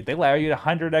leverage trade. They allow you to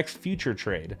 100x future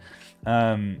trade.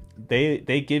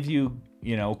 They give you,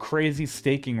 you know, crazy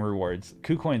staking rewards.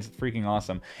 KuCoin's freaking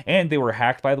awesome. And they were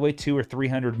hacked, by the way, $200 or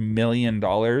 $300 million.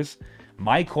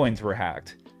 My coins were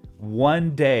hacked.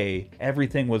 One day,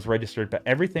 everything was registered, but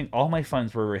all my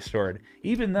funds were restored,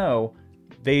 even though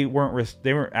they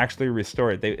weren't actually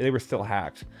restored. They were still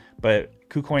hacked, but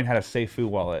KuCoin had a safe foo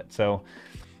wallet. So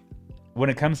when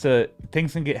it comes to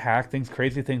things can get hacked,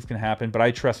 crazy things can happen, but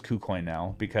I trust KuCoin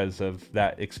now because of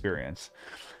that experience.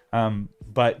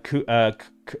 But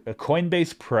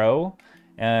Coinbase Pro,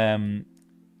 and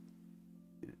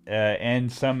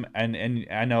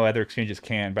I know other exchanges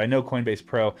can, but I know Coinbase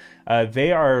Pro,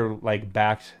 they are like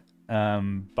backed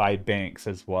by banks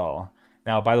as well.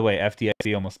 Now, by the way,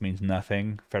 FDIC almost means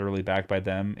nothing, federally backed by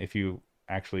them. If you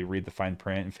actually read the fine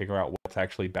print and figure out what's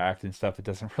actually backed and stuff, it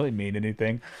doesn't really mean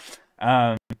anything.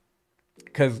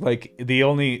 Because like the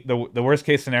worst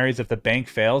case scenario is if the bank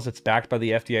fails, it's backed by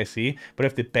the FDIC. But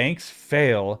if the banks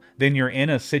fail, then you're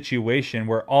in a situation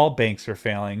where all banks are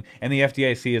failing, and the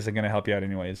FDIC isn't going to help you out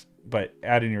anyways. But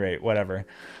at any rate, whatever.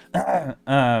 You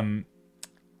know,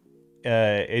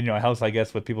 it helps, I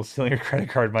guess, with people stealing your credit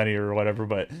card money or whatever.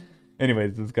 But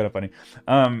anyways, it's kind of funny.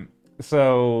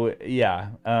 So yeah,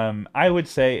 I would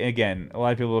say, again, a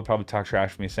lot of people will probably talk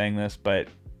trash for me saying this, but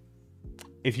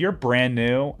if you're brand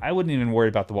new, I wouldn't even worry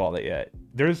about the wallet yet.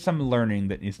 There's some learning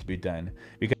that needs to be done,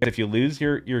 because if you lose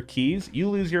your keys, you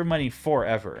lose your money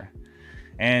forever.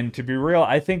 And to be real,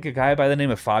 I think a guy by the name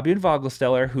of Fabian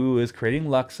Vogelsteller, who is creating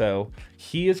Luxo,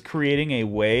 he is creating a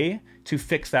way to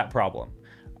fix that problem.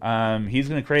 He's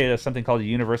going to create something called a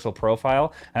universal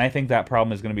profile, and I think that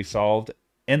problem is going to be solved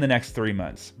in the next 3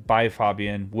 months by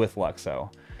Fabian with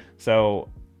Luxo. So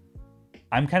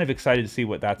I'm kind of excited to see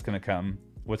what's going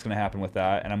to happen with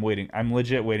that, and I'm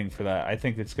legit waiting for that. I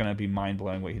think it's going to be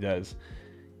mind-blowing what he does.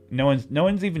 No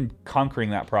one's even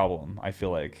conquering that problem. I feel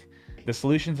like the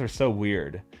solutions are so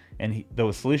weird, and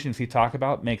those solutions he talked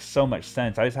about make so much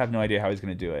sense. I just have no idea how he's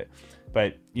going to do it.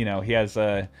 But you know, he has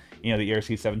the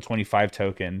ERC 725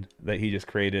 token that he just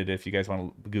created. If you guys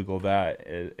want to Google that,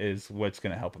 is what's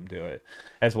going to help him do it,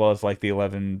 as well as like the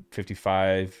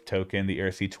 1155 token, the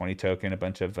ERC 20 token, a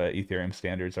bunch of Ethereum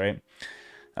standards, right?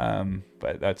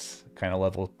 But that's kind of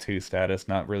level 2 status,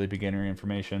 not really beginner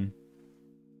information.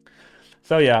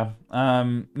 So yeah,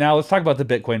 now let's talk about the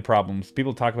Bitcoin problems.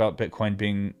 People talk about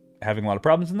Bitcoin having a lot of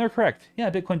problems, and they're correct. Yeah,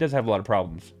 Bitcoin does have a lot of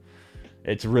problems.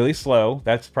 It's really slow.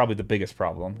 That's probably the biggest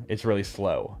problem. It's really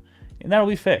slow, and that'll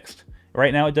be fixed.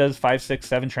 Right now it does 5, 6,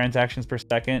 7 transactions per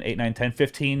second, 8, 9, 10,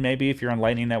 15 maybe if you're on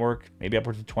Lightning Network, maybe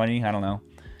upwards of 20. I don't know.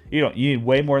 You need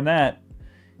way more than that.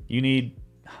 You need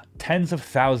tens of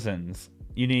thousands.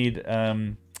 You need,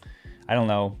 I don't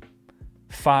know,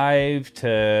 5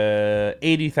 to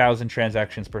 80,000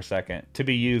 transactions per second to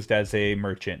be used as a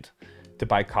merchant to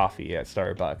buy coffee at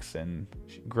Starbucks and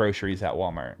groceries at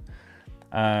Walmart.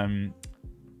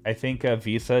 I think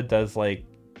Visa does like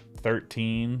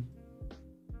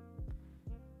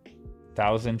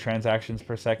 13,000 transactions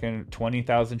per second,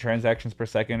 20,000 transactions per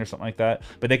second, or something like that.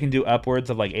 But they can do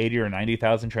upwards of like 80 or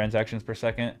 90,000 transactions per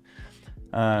second.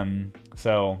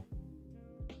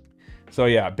 So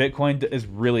yeah, Bitcoin is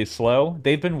really slow.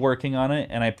 They've been working on it,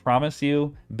 and I promise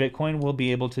you, Bitcoin will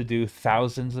be able to do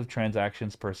thousands of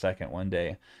transactions per second one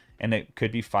day. And it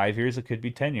could be 5 years, it could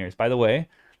be 10 years. By the way,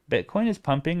 Bitcoin is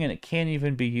pumping, and it can't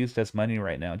even be used as money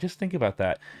right now. Just think about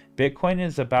that. Bitcoin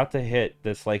is about to hit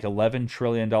this like $11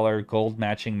 trillion gold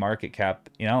matching market cap.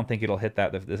 You know, I don't think it'll hit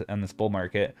that in this bull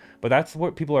market, but that's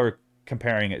what people are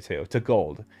comparing it to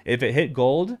gold. If it hit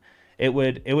gold, it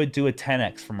would do a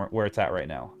 10x from where it's at right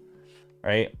now.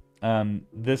 Right?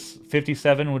 This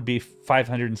 57 would be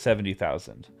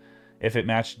 570,000 if it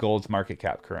matched gold's market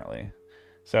cap currently.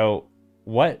 So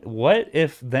what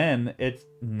if then it's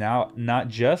now not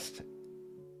just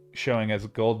showing as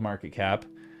gold market cap,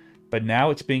 but now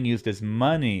it's being used as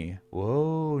money.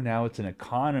 Whoa, now it's an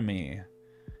economy,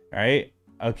 right?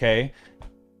 Okay,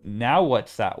 now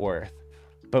what's that worth?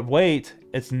 But wait,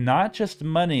 it's not just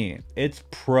money, it's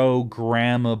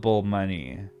programmable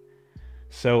money.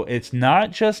 So it's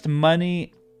not just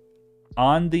money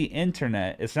on the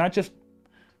internet. It's not just,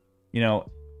 you know,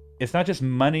 it's not just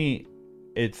money.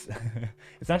 It's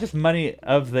it's not just money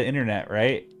of the internet,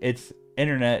 right? It's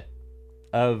internet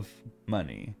of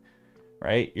money,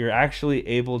 right? You're actually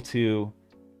able to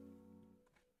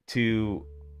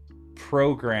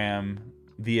program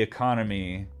the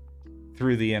economy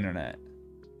through the internet.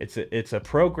 It's a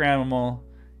programmable,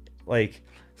 like,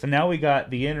 so now we got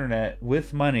the internet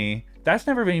with money. That's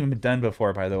never been even done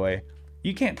before, by the way.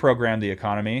 You can't program the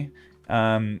economy.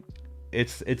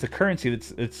 It's a currency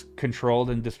that's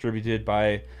controlled and distributed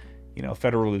by, you know,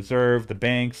 Federal Reserve, the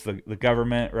banks, the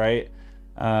government, right?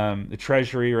 The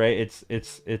Treasury, right?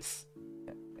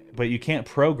 But you can't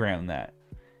program that.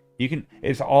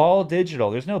 It's all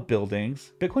digital. There's no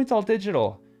buildings. Bitcoin's all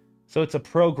digital. So it's a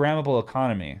programmable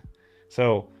economy.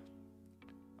 So,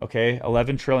 okay,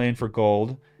 11 trillion for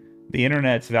gold. The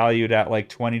internet's valued at like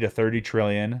 20 to 30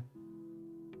 trillion.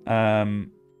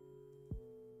 And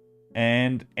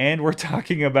we're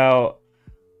talking about,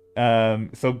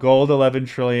 so gold 11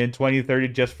 trillion, 20, 30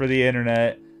 just for the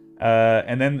internet.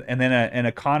 And then an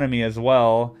economy as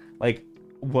well. Like,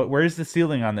 where's the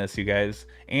ceiling on this, you guys?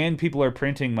 And people are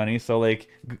printing money, so like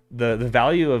the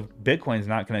value of Bitcoin is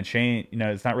not going to change. You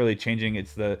know, it's not really changing.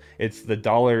 It's the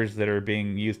dollars that are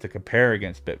being used to compare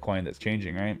against Bitcoin that's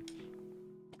changing, right?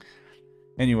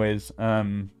 Anyways,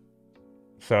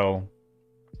 so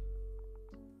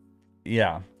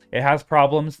yeah, it has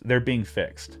problems. They're being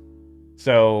fixed.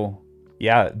 So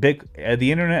yeah,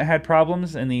 the internet had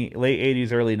problems in the late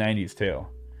 80s, early 90s too.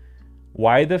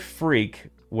 Why the freak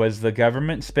was the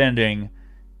government spending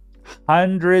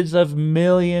hundreds of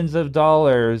millions of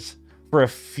dollars for a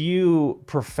few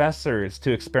professors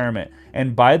to experiment?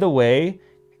 And by the way,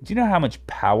 do you know how much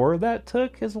power that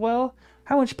took as well?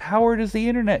 How much power does the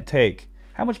internet take?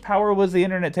 How much power was the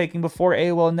internet taking before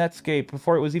AOL and Netscape,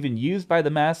 before it was even used by the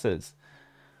masses?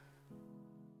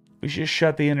 We should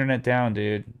shut the internet down,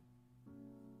 dude.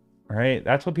 Right?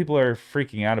 That's what people are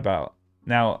freaking out about.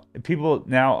 Now, people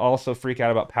now also freak out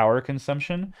about power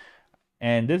consumption.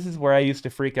 And this is where I used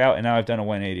to freak out, and now I've done a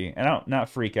 180. And I don't, not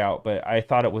freak out, but I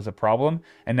thought it was a problem.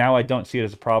 And now I don't see it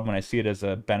as a problem, and I see it as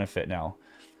a benefit now.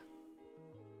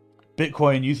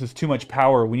 Bitcoin uses too much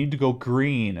power. We need to go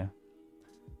green.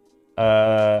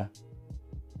 Okay,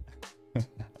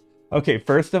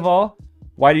 first of all,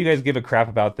 why do you guys give a crap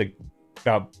about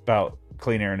about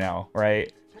clean air now,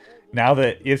 right? Now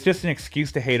that it's just an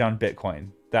excuse to hate on Bitcoin.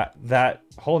 That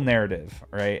whole narrative,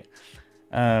 right?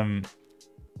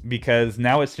 Because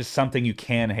now it's just something you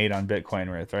can hate on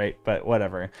Bitcoin with, right? But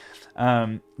whatever.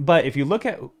 But if you look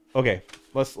at, okay,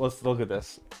 let's look at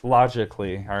this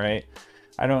logically, all right?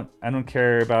 I don't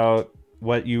care about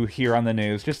what you hear on the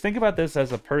news. Just think about this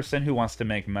as a person who wants to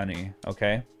make money,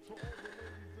 okay?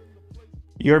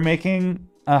 You're making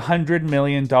 $100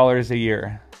 million a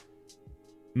year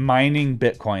mining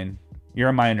Bitcoin. You're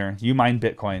a miner. You mine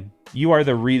Bitcoin. You are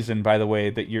the reason, by the way,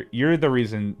 that you're the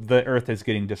reason the Earth is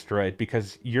getting destroyed,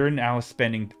 because you're now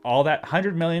spending all that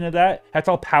 100 million of that. That's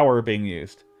all power being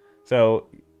used. So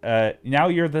now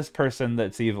you're this person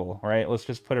that's evil, right? Let's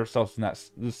just put ourselves in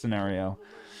this scenario.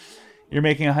 You're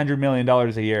making $100 million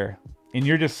a year, and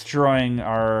you're destroying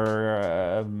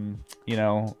our you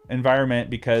know, environment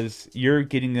because you're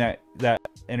getting that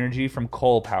energy from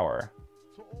coal power.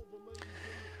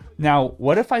 Now,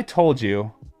 what if I told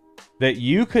you that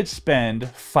you could spend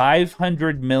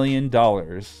 $500 million,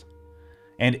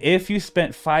 and if you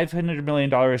spent $500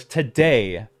 million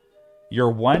today,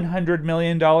 your $100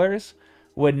 million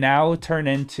would now turn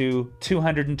into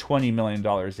 $220 million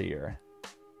a year?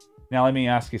 Now, let me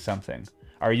ask you something.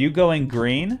 Are you going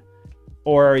green,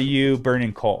 or are you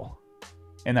burning coal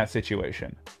in that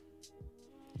situation?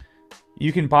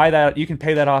 You can buy that, you can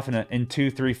pay that off in 2,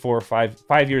 3, 4,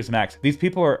 5 years max. These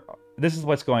people are, this is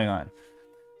what's going on.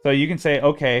 So you can say,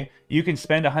 okay, you can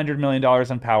spend $100 million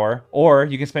on power, or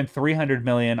you can spend $300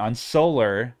 million on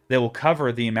solar that will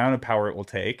cover the amount of power it will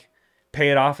take,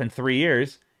 pay it off in 3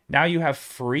 years. Now you have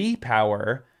free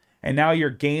power, and now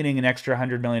you're gaining an extra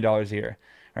 $100 million a year,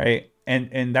 right?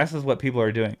 And this is what people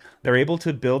are doing. They're able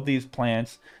to build these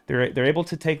plants. They're able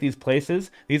to take these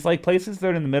places, like places that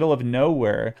are in the middle of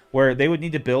nowhere, where they would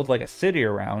need to build like a city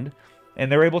around, and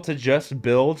they're able to just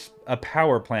build a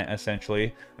power plant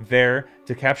essentially there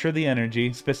to capture the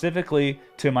energy, specifically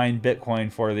to mine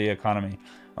Bitcoin for the economy.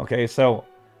 Okay, so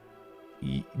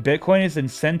Bitcoin is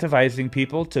incentivizing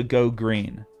people to go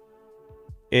green.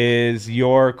 Is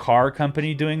your car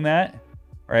company doing that?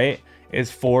 Right? Is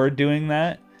Ford doing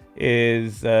that?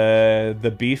 Is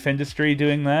the beef industry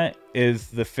doing that? Is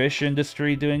the fish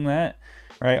industry doing that?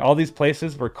 Right? All these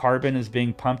places where carbon is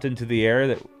being pumped into the air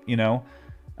that, you know,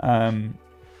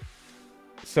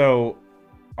 so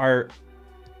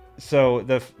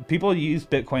the people use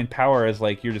Bitcoin power as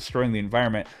like you're destroying the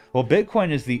environment. Well,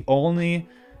 Bitcoin is the only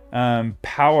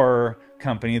power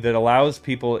company that allows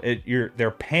people,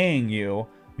 they're paying you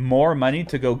more money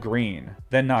to go green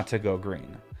than not to go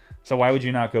green. So why would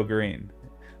you not go green?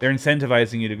 They're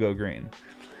incentivizing you to go green.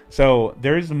 So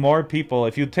there's more people.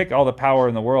 If you take all the power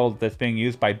in the world that's being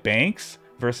used by banks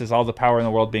versus all the power in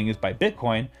the world being used by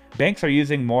Bitcoin, banks are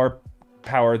using more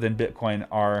power than Bitcoin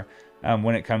are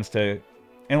when it comes to,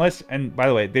 and by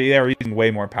the way, they are using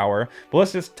way more power, but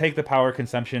let's just take the power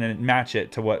consumption and match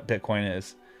it to what Bitcoin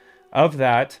is. Of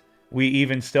that, we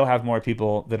even still have more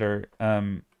people that are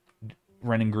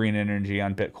running green energy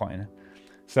on Bitcoin.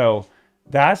 So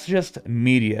that's just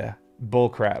media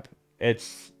bullcrap.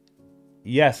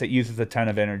 Yes, it uses a ton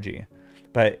of energy,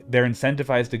 but they're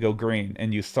incentivized to go green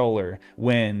and use solar,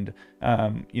 wind,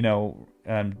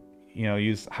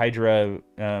 use hydro.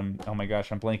 Oh my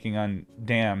gosh, I'm blanking on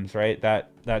dams, right?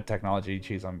 That technology.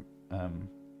 Geez, I'm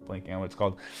blanking on what it's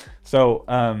called. So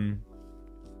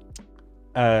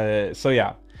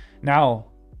yeah. Now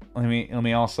let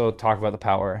me also talk about the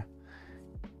power.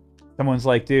 Someone's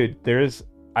like, dude,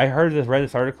 I read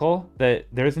this article that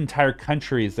there's entire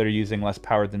countries that are using less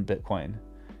power than Bitcoin.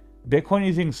 Bitcoin is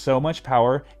using so much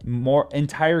power, more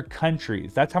entire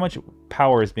countries. That's how much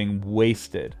power is being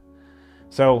wasted.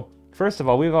 So first of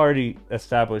all, we've already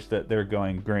established that they're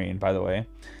going green, by the way.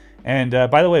 And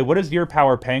by the way, what is your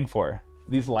power paying for?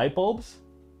 These light bulbs?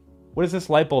 What does this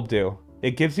light bulb do?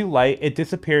 It gives you light, it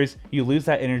disappears, you lose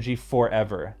that energy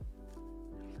forever.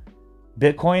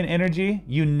 Bitcoin energy,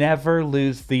 you never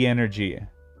lose the energy.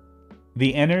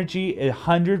 The energy,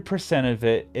 100% of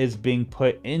it is being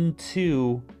put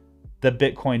into the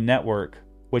Bitcoin network,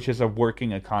 which is a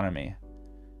working economy.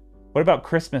 What about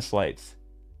Christmas lights?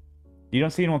 You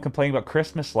don't see anyone complaining about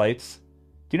Christmas lights.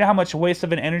 Do you know how much waste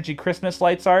of an energy Christmas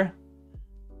lights are?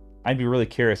 I'd be really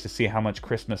curious to see how much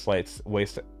Christmas lights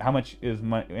waste, how much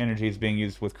energy is being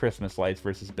used with Christmas lights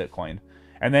versus Bitcoin.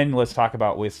 And then let's talk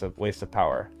about waste of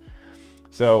power.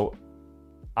 So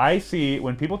I see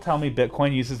when people tell me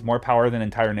Bitcoin uses more power than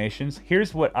entire nations,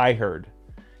 here's what I heard.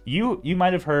 You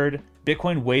might have heard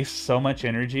Bitcoin wastes so much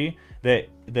energy that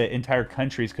the entire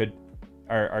countries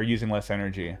are using less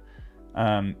energy.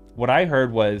 What I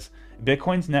heard was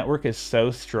Bitcoin's network is so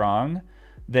strong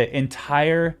that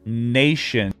entire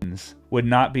nations would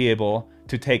not be able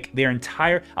to take their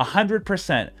entire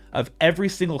 100% of every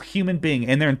single human being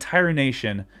in their entire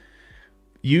nation,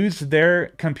 use their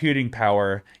computing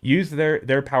power, use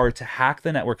their power to hack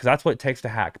the network, because that's what it takes to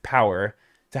hack power,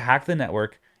 to hack the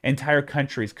network. Entire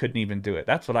countries couldn't even do it.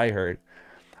 That's what I heard.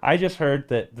 I just heard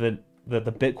that the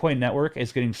Bitcoin network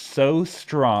is getting so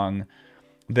strong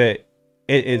that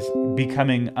it is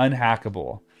becoming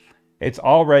unhackable. It's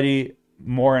already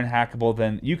more unhackable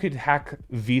than, you could hack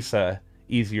Visa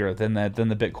easier than the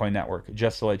Bitcoin network,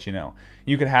 just to let you know.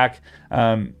 You could hack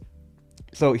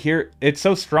so here, it's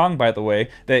so strong, by the way,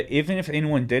 that even if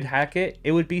anyone did hack it,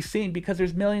 it would be seen because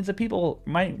there's millions of people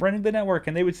running the network,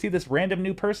 and they would see this random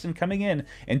new person coming in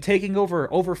and taking over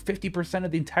 50%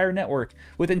 of the entire network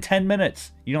within 10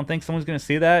 minutes. You don't think someone's going to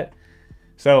see that?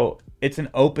 So it's an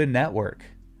open network.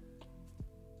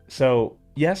 So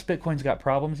yes, Bitcoin's got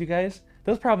problems, you guys.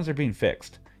 Those problems are being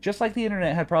fixed. Just like the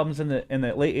internet had problems in the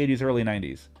late 80s, early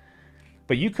 90s.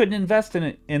 But you couldn't invest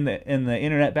in the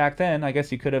internet back then. I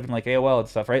guess you could have in like AOL and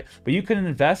stuff, right? But you couldn't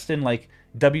invest in like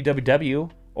www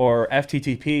or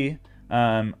FTTP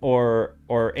or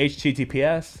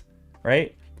HTTPS,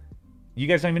 right? You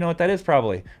guys don't even know what that is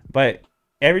probably. But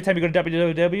every time you go to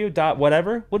www.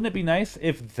 whatever, wouldn't it be nice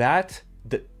if that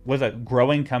was a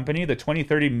growing company? The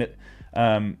 2030,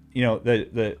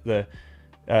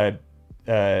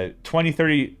 the 20,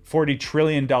 30, 40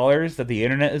 trillion dollars that the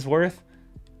internet is worth.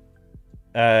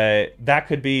 That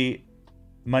could be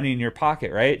money in your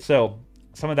pocket, right? So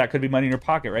some of that could be money in your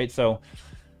pocket, right? So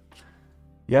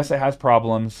yes, it has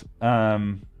problems,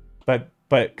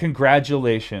 but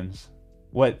congratulations.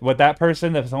 What that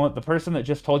person, the person that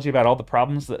just told you about all the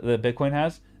problems that Bitcoin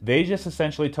has, they just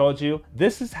essentially told you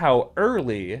this is how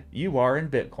early you are in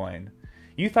Bitcoin.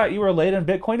 You thought you were late on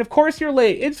Bitcoin? Of course you're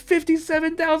late. It's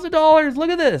 $57,000. Look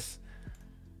at this.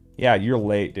 Yeah, you're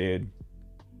late, dude.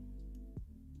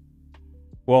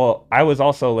 Well, I was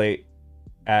also late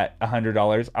at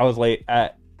 $100. I was late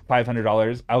at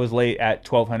 $500. I was late at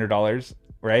 $1,200,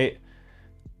 right?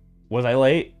 Was I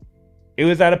late? It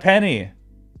was at a penny.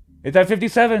 It's at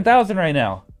 57,000 right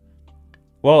now.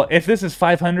 Well, if this is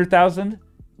 500,000,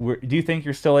 do you think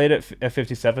you're still late at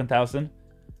 57,000?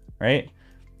 Right?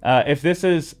 If this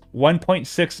is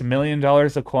 $1.6 million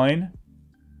a coin,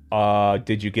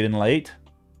 did you get in late?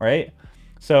 Right?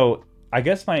 So I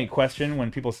guess my question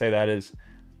when people say that is,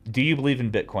 do you believe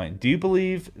in Bitcoin? Do you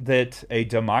believe that a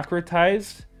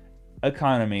democratized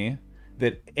economy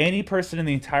that any person in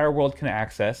the entire world can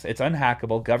access, it's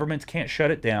unhackable, governments can't shut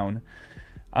it down,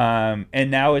 and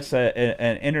now it's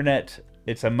an internet,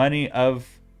 it's a money of,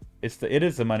 it's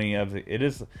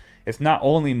not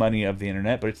only money of the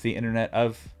internet, but it's the internet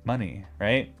of money,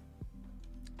 right?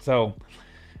 So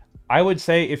I would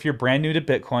say if you're brand new to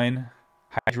Bitcoin,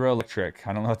 hydroelectric,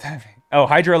 I don't know what that means. Oh,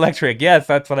 hydroelectric. Yes,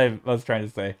 that's what I was trying to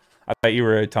say. I thought you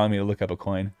were telling me to look up a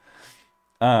coin.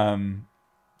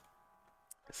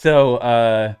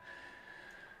 So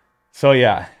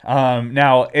yeah.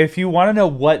 Now, if you want to know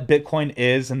what Bitcoin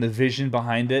is and the vision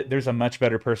behind it, there's a much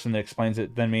better person that explains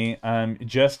it than me.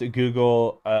 Just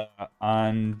Google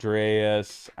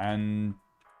Andreas Antonopoulos.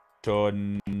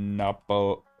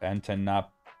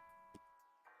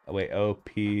 Wait,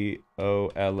 Opolous,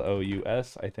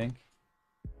 I think.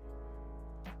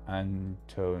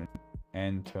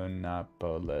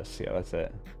 Antonopoulos. Yeah, that's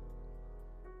it.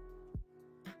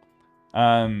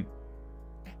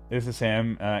 This is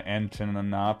Sam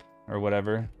Antonop or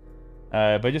whatever.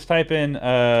 But just type in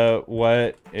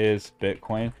what is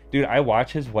Bitcoin. Dude, I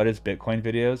watch his what is Bitcoin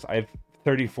videos. I've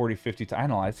 30, 40, 50 times. I don't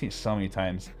know, I've seen it so many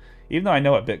times. Even though I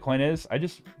know what Bitcoin is, I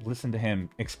just listen to him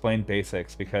explain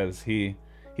basics because he's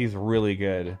really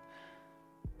good.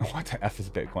 What the F is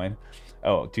Bitcoin?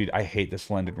 Oh, dude, I hate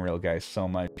this London Real guy so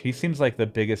much. He seems like the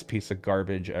biggest piece of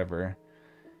garbage ever.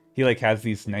 He like has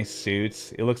these nice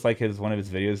suits. It looks like one of his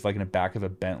videos like in the back of a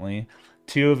Bentley.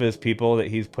 Two of his people that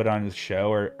he's put on his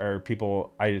show are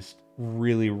people I just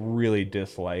really, really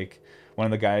dislike. One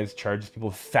of the guys charges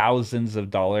people thousands of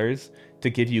dollars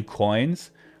to give you coins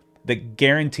that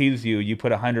guarantees you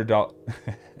put $100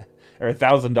 or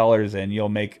 $1,000 in, you'll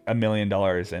make $1 million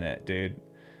in it, dude.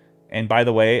 And by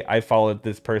the way, I followed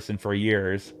this person for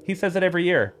years. He says it every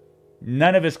year.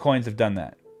 None of his coins have done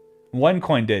that. One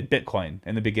coin did, Bitcoin,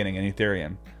 in the beginning, and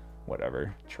Ethereum.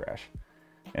 Whatever, trash.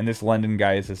 And this London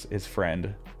guy is his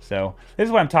friend. So, this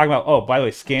is what I'm talking about. Oh, by the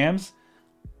way, scams.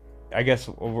 I guess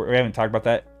we haven't talked about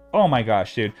that. Oh my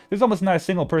gosh, dude. There's almost not a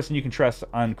single person you can trust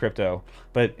on crypto.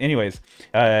 But anyways,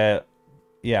 yeah.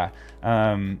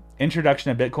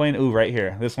 Introduction to Bitcoin. Ooh, right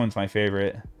here. This one's my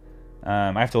favorite.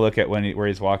 I have to look at where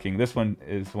he's walking. This one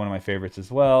is one of my favorites as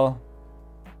well.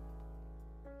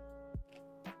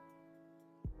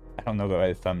 I don't know by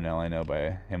the thumbnail. I know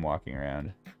by him walking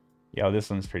around. Yo, this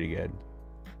one's pretty good.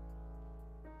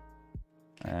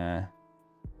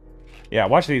 Yeah,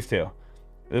 watch these two.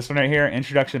 This one right here,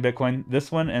 Introduction to Bitcoin.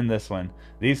 This one and this one.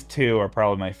 These two are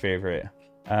probably my favorite.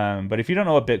 But if you don't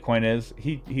know what Bitcoin is,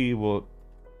 he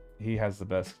has the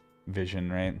best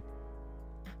vision, right?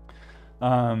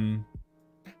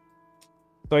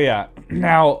 So yeah,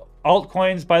 now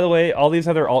altcoins, by the way, all these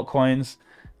other altcoins,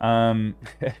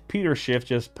 Peter Schiff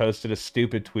just posted a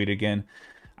stupid tweet again.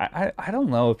 I don't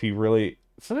know if he really,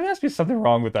 so there must be something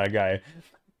wrong with that guy.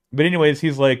 But anyways,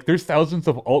 he's like, there's thousands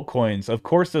of altcoins. Of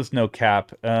course there's no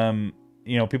cap. You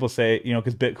know, people say, you know,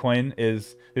 because Bitcoin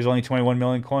there's only 21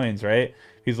 million coins, right?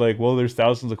 He's like, well, there's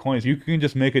thousands of coins. You can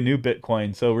just make a new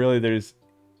Bitcoin. So really there's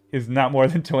not more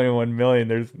than 21 million.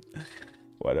 There's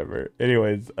whatever.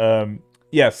 Anyways,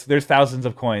 yes, there's thousands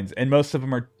of coins, and most of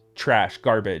them are trash,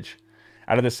 garbage.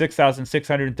 Out of the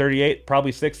 6,638,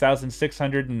 probably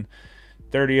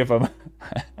 6,630 of them,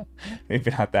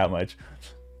 maybe not that much.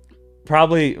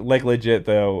 Probably, like legit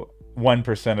though,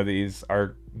 1% of these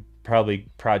are probably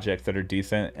projects that are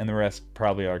decent, and the rest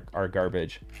probably are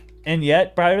garbage. And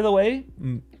yet, by the way,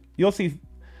 you'll see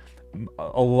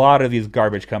a lot of these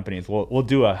garbage companies will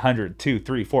do 100, 2,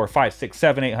 3, 4, 5, 6,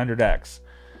 7, 800x.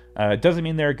 It doesn't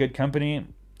mean they're a good company,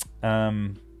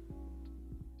 right?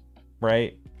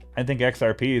 I think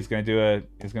XRP is going to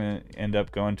end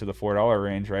up going to the $4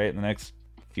 range, right? In the next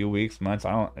few weeks, months,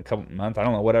 a couple months, I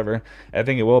don't know, whatever. I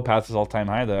think it will pass its all-time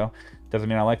high though. Doesn't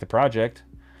mean I like the project.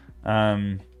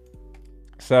 Yeah,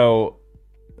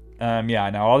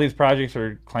 now all these projects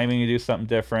are claiming to do something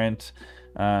different.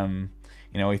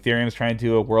 You know, Ethereum's trying to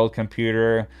do a world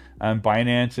computer.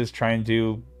 Binance is trying to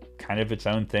do kind of its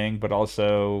own thing, but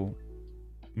also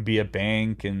be a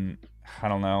bank, and I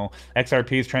don't know.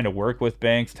 XRP is trying to work with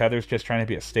banks. Tether's just trying to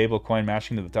be a stable coin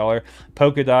matching to the dollar.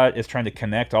 Polkadot is trying to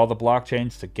connect all the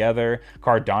blockchains together.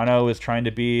 Cardano is trying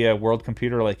to be a world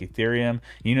computer like Ethereum.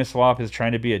 Uniswap is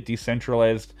trying to be a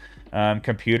decentralized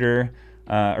computer,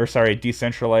 or sorry,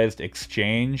 decentralized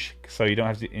exchange. So you don't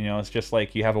have to, it's just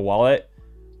like you have a wallet.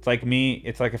 It's like me.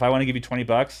 It's like if I want to give you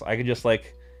 $20, I could just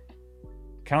like,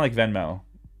 kind of like Venmo,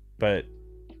 but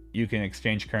you can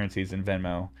exchange currencies in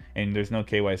Venmo, and there's no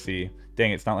KYC.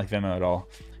 Dang, it's not like Venmo at all.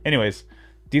 Anyways,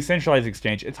 decentralized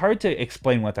exchange. It's hard to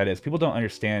explain what that is. People don't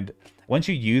understand. Once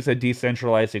you use a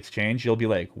decentralized exchange, you'll be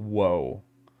like, whoa.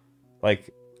 Like,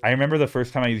 I remember the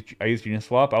first time I used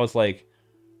Uniswap, I was like,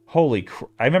 holy crap.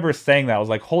 I remember saying that. I was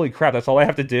like, holy crap, that's all I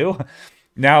have to do?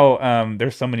 Now,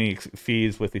 there's so many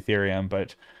fees with Ethereum,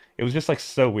 but it was just like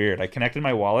so weird. I connected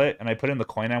my wallet, and I put in the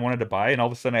coin I wanted to buy, and all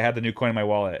of a sudden I had the new coin in my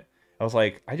wallet. I was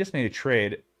like, I just made a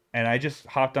trade, and I just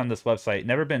hopped on this website,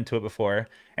 never been to it before,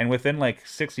 and within like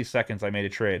 60 seconds I made a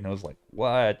trade, and I was like,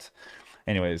 what?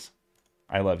 Anyways,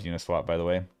 I love Uniswap, by the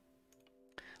way.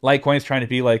 Litecoin's trying to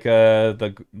be like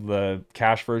the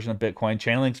cash version of Bitcoin.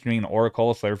 Chainlink's doing an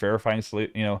Oracle, so they're verifying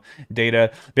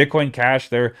data. Bitcoin Cash,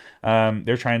 they're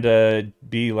trying to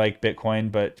be like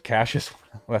Bitcoin, but Cash is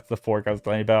that's the fork I was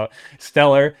telling you about.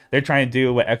 Stellar, they're trying to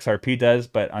do what XRP does,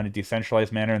 but on a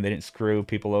decentralized manner, and they didn't screw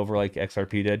people over like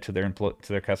XRP did to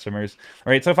their customers.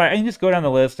 All right, so if I can just go down the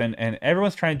list, and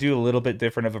everyone's trying to do a little bit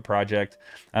different of a project,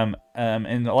 and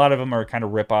a lot of them are kind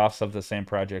of rip-offs of the same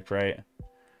project, right?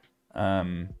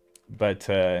 But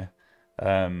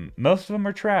most of them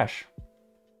are trash.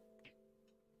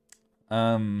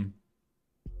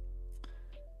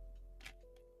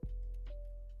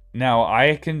 Now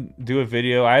I can do a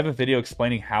video. I have a video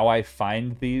explaining how I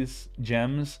find these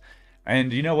gems.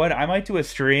 And you know what? I might do a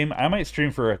stream. I might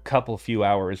stream for a few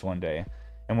hours one day.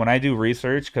 And when I do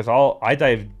research, because I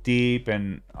dive deep,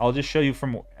 and I'll just show you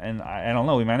and I don't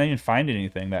know, we might not even find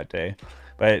anything that day.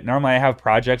 But normally I have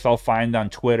projects I'll find on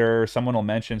Twitter. Someone will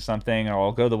mention something, or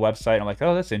I'll go to the website. And I'm like,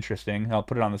 oh, that's interesting. And I'll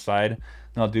put it on the side,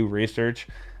 and I'll do research.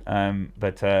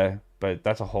 But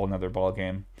that's a whole nother ball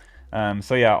game.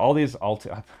 So yeah, all these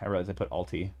I realize I put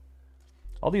alti.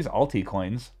 All these alti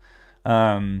coins.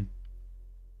 Yeah.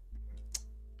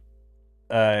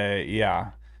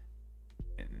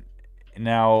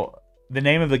 Now, the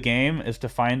name of the game is to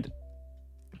find,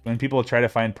 when people try to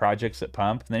find projects that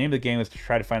pump, the name of the game is to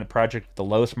try to find a project with the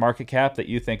lowest market cap that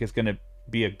you think is going to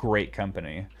be a great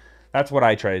company. That's what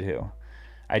I try to do.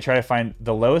 I try to find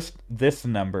the lowest this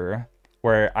number,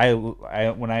 where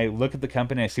when I look at the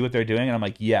company, I see what they're doing, and I'm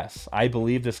like, yes, I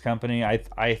believe this company. I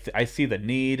see the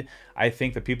need. I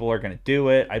think that people are going to do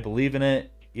it. I believe in it,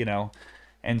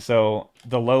 And so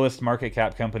the lowest market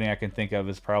cap company I can think of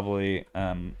is probably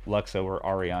Luxo or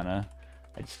Ariana.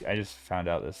 I just found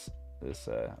out this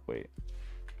wait,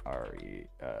 RE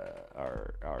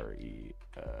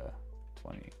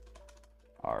 20.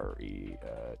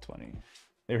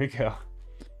 There we go.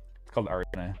 It's called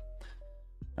Ariana.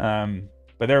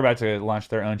 But they're about to launch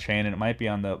their own chain, and it might be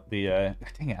on the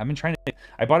dang it, I've been trying to,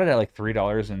 I bought it at like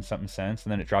 $3 and something cents,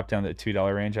 and then it dropped down to the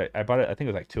 $2 range. I bought it, I think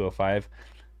it was like 205.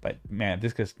 But man,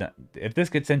 if this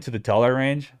gets into the dollar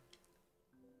range,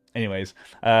 anyways,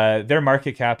 their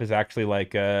market cap is actually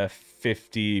like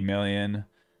 50 million.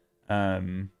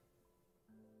 I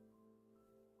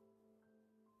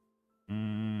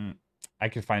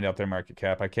could find out their market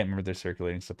cap. I can't remember their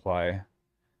circulating supply.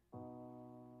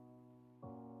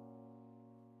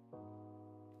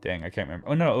 Dang, I can't remember.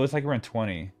 Oh no, it was like around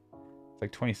 20. It's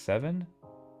like 27,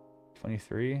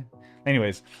 23.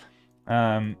 Anyways,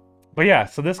 but yeah,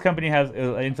 so this company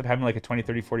ends up having like a 20,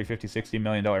 30, 40, 50, 60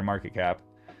 million dollar market cap.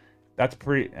 That's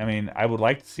pretty, I mean, I would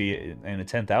like to see it in a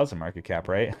 10,000 market cap,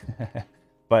 right?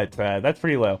 But that's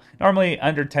pretty low. Normally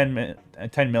under 10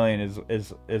 million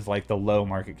is like the low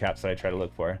market caps that I try to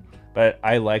look for. But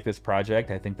I like this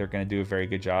project. I think they're going to do a very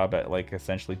good job at like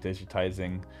essentially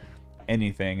digitizing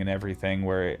anything and everything,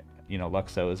 where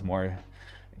Luxo is more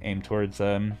aimed towards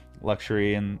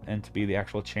luxury and to be the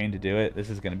actual chain to do it. This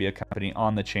is going to be a company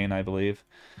on the chain, I believe.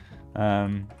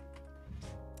 But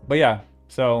yeah,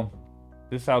 so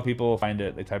this is how people find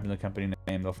it. They type in the company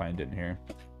name, they'll find it in here.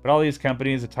 But all these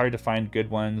companies, it's hard to find good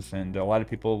ones, and a lot of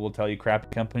people will tell you crappy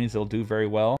companies will do very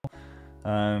well.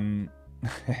 And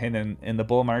in the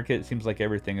bull market, it seems like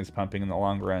everything is pumping in the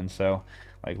long run. So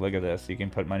like, look at this. You can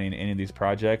put money in any of these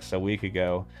projects. A week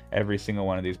ago, every single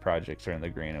one of these projects are in the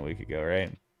green a week ago,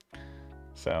 right?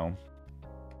 So,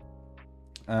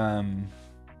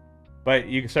 but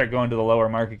you can start going to the lower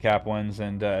market cap ones,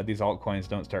 and these altcoins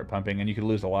don't start pumping, and you could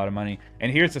lose a lot of money.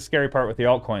 And here's the scary part with the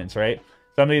altcoins, right?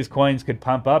 some of these coins could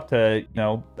pump up to,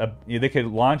 they could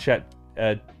launch at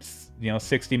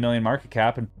 60 million market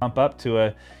cap and pump up to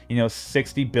a,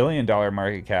 $60 billion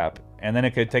market cap. And then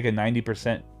it could take a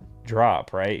 90%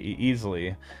 drop, right?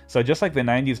 Easily. So just like the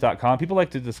 90s.com, people like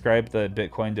to describe the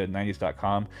Bitcoin to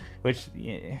 90s.com, which,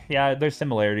 yeah, there's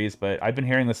similarities, but I've been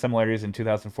hearing the similarities in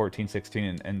 2014,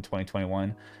 16, and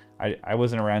 2021. I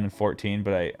wasn't around in 14,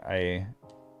 but I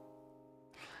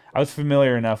was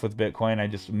familiar enough with Bitcoin. I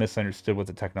just misunderstood what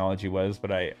the technology was,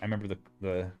 but I remember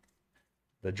the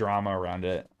drama around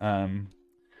it.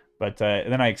 But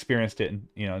then I experienced it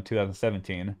in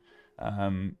 2017.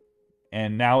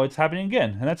 And now it's happening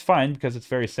again, and that's fine because it's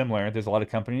very similar. There's a lot of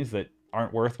companies that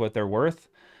aren't worth what they're worth,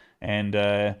 and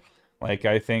like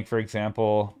I think, for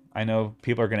example, I know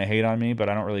people are going to hate on me, but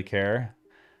I don't really care.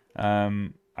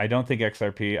 I don't think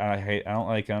XRP, I don't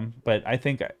like them, but I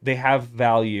think they have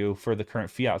value for the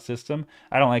current fiat system.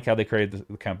 I don't like how they created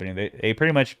the company. They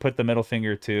pretty much put the middle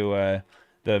finger to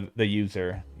the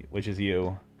user, which is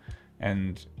you,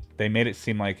 and they made it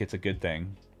seem like it's a good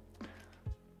thing.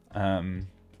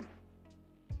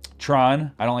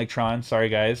 Tron, I don't like Tron. Sorry,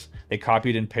 guys. They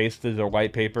copied and pasted their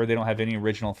white paper. They don't have any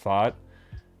original thought.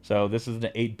 So this is an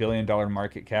 $8 billion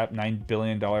market cap, $9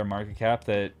 billion market cap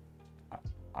that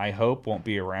I hope won't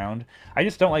be around. I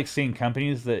just don't like seeing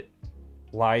companies that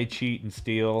lie, cheat, and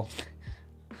steal.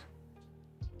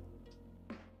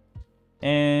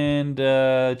 And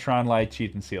Tron lied,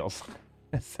 cheat, and steals.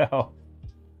 So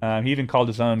he even called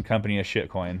his own company a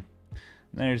shitcoin.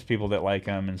 There's people that like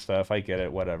him and stuff. I get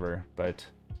it, whatever. But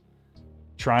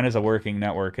Tron is a working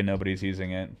network and nobody's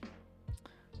using it.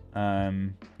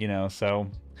 So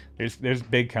there's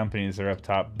big companies that are up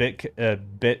top.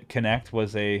 BitConnect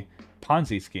was a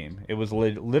Ponzi scheme. It was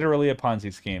literally a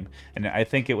Ponzi scheme, and I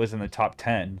think it was in the top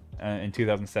 10 in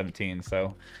 2017.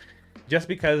 So just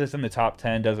because it's in the top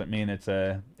 10 doesn't mean it's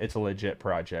a legit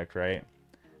project, right?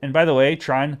 And by the way,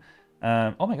 Tron,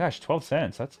 oh my gosh, 12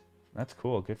 cents. That's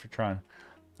cool. Good for Tron.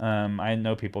 I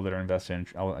know people that are invested in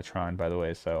Tron, by the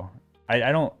way, so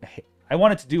I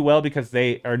want it to do well because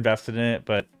they are invested in it,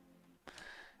 but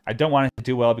I don't want it to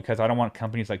do well because I don't want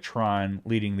companies like Tron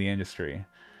leading the industry.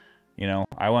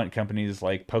 I want companies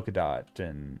like Polkadot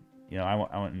and, I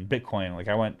want Bitcoin. Like,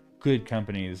 I want good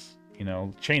companies,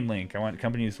 Chainlink. I want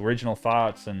companies with original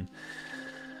thoughts and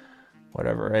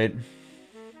whatever, right?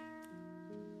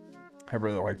 I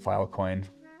really like Filecoin.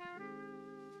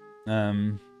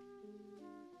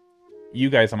 You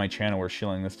guys on my channel were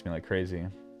shilling this to me like crazy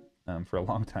for a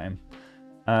long time.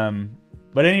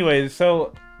 But anyways,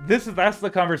 so that's the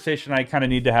conversation I kind of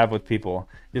need to have with people.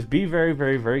 Just be very,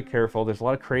 very, very careful. There's a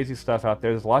lot of crazy stuff out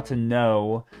there. There's a lot to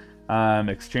know.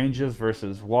 Exchanges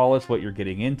versus wallets, what you're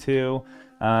getting into.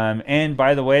 And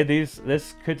by the way, this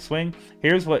could swing.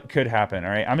 Here's what could happen,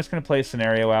 all right? I'm just going to play a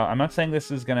scenario out. I'm not saying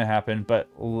this is going to happen, but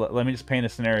let me just paint a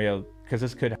scenario because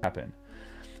this could happen.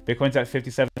 Bitcoin's at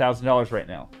 $57,000 right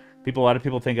now. A lot of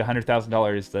people think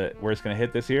 $100,000 is where it's going to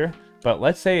hit this year. But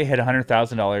let's say it hit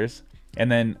 $100,000,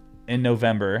 and then in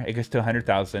November it gets to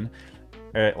 100,000,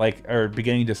 or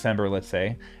beginning December, let's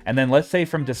say, and then let's say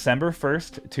from December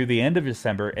 1st to the end of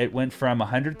December, it went from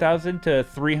 100,000 to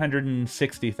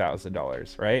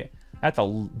 $360,000, right? That's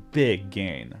a big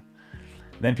gain.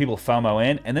 Then people FOMO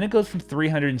in, and then it goes from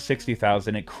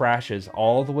 360,000, it crashes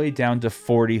all the way down to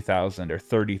 40,000 or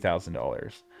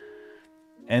 $30,000.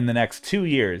 In the next 2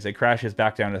 years, it crashes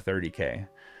back down to 30K.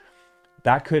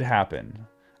 That could happen.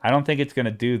 I don't think it's going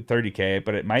to do 30K,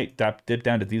 but it might dip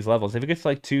down to these levels. If it gets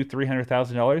like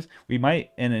 $200,000-$300,000, we might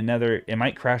it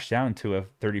might crash down to a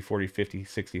 $30,000, $40,000,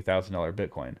 $50,000, $60,000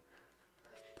 Bitcoin.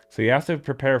 So you have to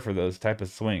prepare for those type of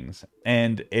swings.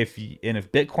 And if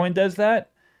Bitcoin does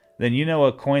that, then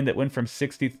a coin that went from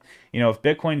 60, if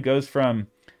Bitcoin goes from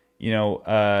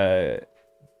 9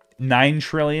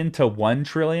 trillion to 1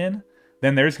 trillion,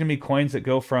 then there's going to be coins that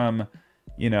go from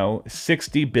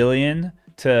 60 billion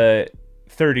to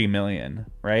 30 million,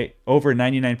 right? Over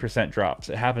 99% drops.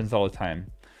 It happens all the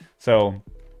time. So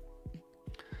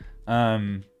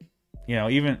even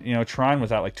Tron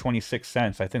was at like 26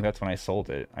 cents. I think that's when I sold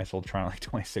it. I sold Tron at like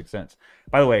 26 cents.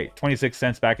 By the way, 26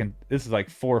 cents this is like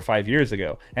 4 or 5 years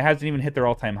ago. It hasn't even hit their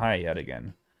all-time high yet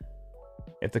again.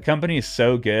 If the company is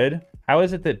so good, how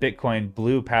is it that Bitcoin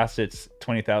blew past its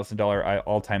 $20,000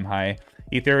 all-time high?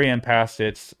 Ethereum passed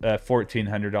its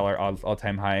 $1,400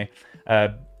 all-time high.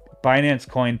 Binance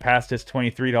Coin passed its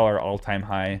 $23 all-time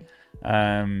high.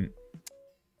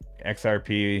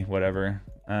 XRP, whatever.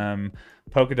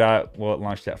 Polkadot, well, it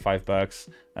launched at $5.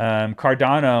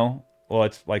 Cardano, well,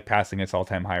 it's like passing its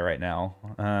all-time high right now.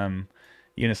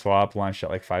 Uniswap launched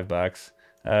at like $5.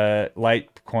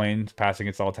 Litecoin passing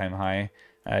its all-time high.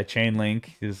 Chainlink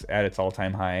is at its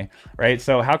all-time high, right?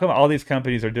 So how come all these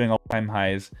companies are doing all-time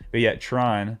highs, but yet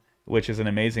Tron, which is an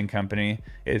amazing company,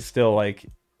 is still like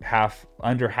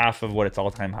under half of what its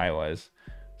all-time high was?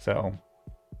 So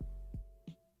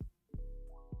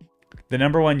the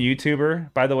number one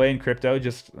YouTuber, by the way, in crypto,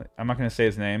 I'm not going to say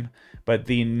his name, but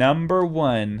the number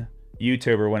one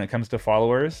YouTuber when it comes to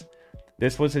followers,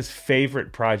 this was his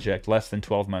favorite project less than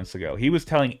 12 months ago. He was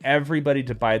telling everybody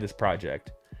to buy this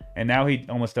project, and now he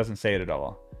almost doesn't say it at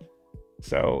all.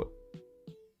 So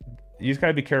you just got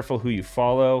to be careful who you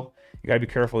follow. You got to be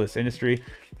careful of this industry.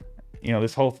 You know,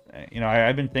 this whole,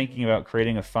 I've been thinking about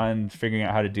creating a fund, figuring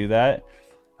out how to do that.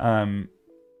 And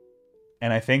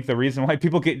I think the reason why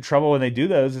people get in trouble when they do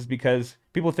those is because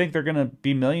people think they're going to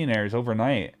be millionaires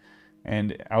overnight.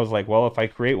 And I was like, well, if I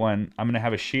create one, I'm going to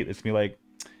have a sheet that's going to be like,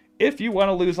 if you want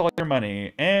to lose all your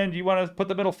money and you want to put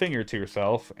the middle finger to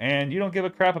yourself and you don't give a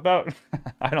crap about,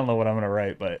 I don't know what I'm going to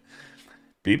write, but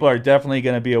people are definitely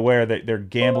going to be aware that they're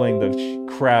gambling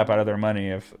the crap out of their money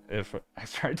if I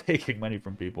start taking money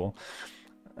from people.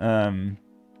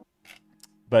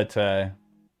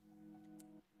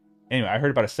 Anyway, I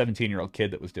heard about a 17-year-old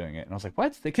kid that was doing it, and I was like,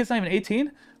 what? The kid's not even 18?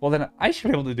 Well, then I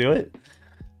should be able to do it.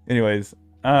 Anyways,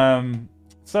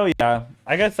 so yeah,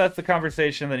 I guess that's the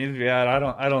conversation that needs to be had. I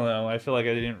don't know. I feel like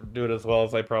I didn't do it as well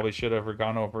as I probably should have, or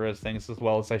gone over things as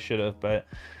well as I should have, but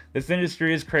this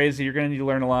industry is crazy. You're going to need to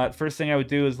learn a lot. First thing I would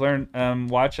do is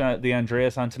watch the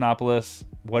Andreas Antonopoulos,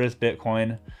 What is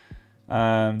Bitcoin?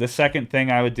 The second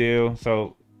thing I would do,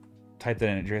 so type that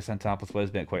in, Andreas Antonopoulos, What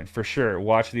is Bitcoin? For sure,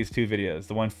 watch these two videos.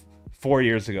 The one 4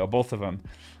 years ago, both of them.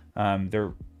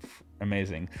 They're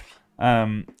amazing.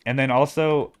 And then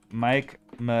also Mike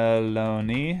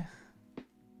Maloney.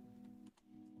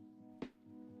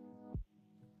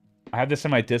 I have this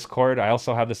in my Discord. I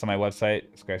also have this on my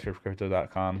website,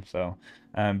 skystruckcrypto.com. So,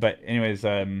 but anyways,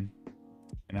 and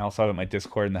I also have it in my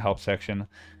Discord in the help section.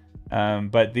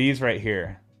 But these right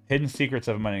here, Hidden Secrets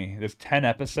of Money. There's 10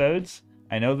 episodes.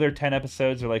 I know they're 10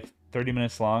 episodes, they're like 30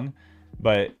 minutes long,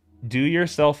 but do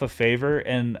yourself a favor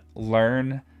and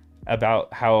learn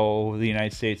about how the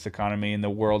United States economy and the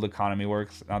world economy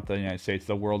works. Not the United States,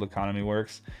 the world economy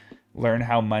works. Learn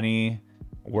how money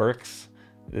works.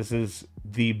 This is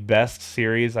the best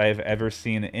series I have ever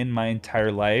seen in my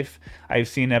entire life. I've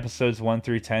seen episodes 1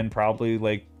 through 10 probably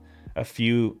like a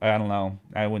few, I don't know,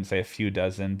 I wouldn't say a few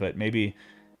dozen, but maybe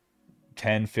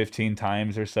 10, 15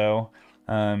 times or so.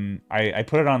 I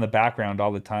put it on the background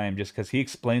all the time just because he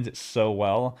explains it so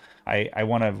well. I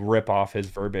want to rip off his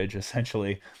verbiage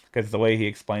essentially because the way he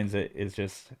explains it is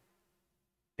just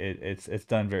it's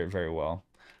done very, very well.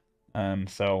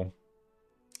 So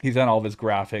he's done all of his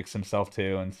graphics himself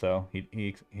too, and so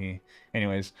he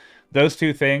anyways, those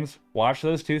two things, watch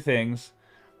those two things.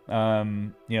 The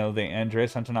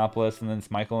Andreas Antonopoulos and then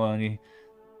it's Michael Maloney.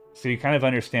 So you kind of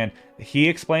understand. He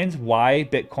explains why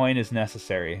Bitcoin is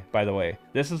necessary, by the way.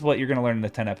 This is what you're going to learn in the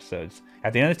 10 episodes.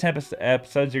 At the end of the 10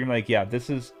 episodes, you're going to be like, yeah, this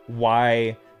is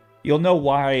why. You'll know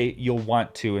why you'll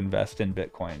want to invest in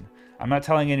Bitcoin. I'm not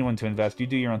telling anyone to invest. You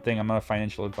do your own thing. I'm not a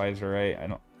financial advisor, right? I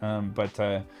don't.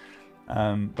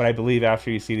 But I believe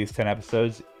after you see these 10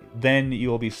 episodes, then you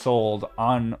will be sold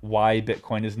on why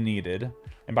Bitcoin is needed.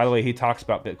 And by the way, he talks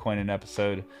about Bitcoin in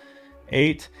episode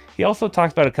 8. He also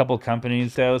talks about a couple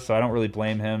companies though, so I don't really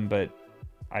blame him, but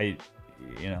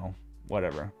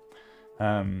whatever.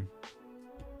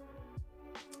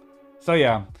 So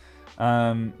yeah,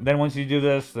 then once you do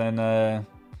this, then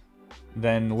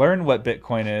learn what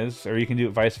Bitcoin is, or you can do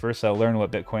it vice versa, learn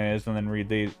what Bitcoin is and then read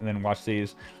these and then watch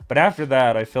these. But after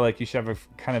that, I feel like you should have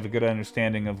kind of a good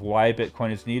understanding of why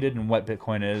Bitcoin is needed and what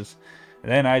Bitcoin is.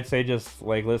 And then I'd say just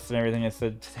like listen to everything I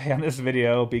said today on this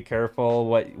video. Be careful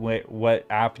what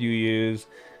app you use.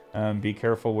 Be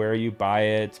careful where you buy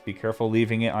it. Be careful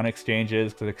leaving it on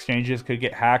exchanges because exchanges could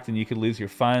get hacked and you could lose your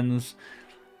funds.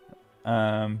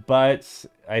 But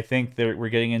I think that we're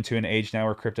getting into an age now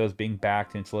where crypto is being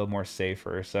backed and it's a little more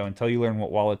safer. So until you learn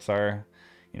what wallets are,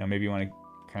 maybe you want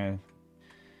to kind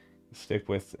of stick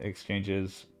with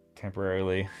exchanges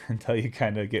temporarily until you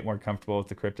kind of get more comfortable with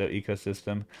the crypto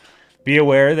ecosystem. Be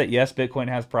aware that yes, Bitcoin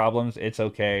has problems. It's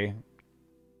okay.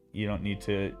 You don't need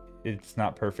to. It's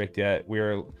not perfect yet. We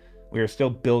are still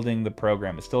building the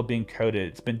program. It's still being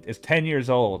coded. It's 10 years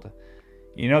old.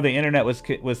 The internet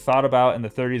was thought about in the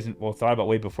 30s, well, thought about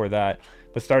way before that,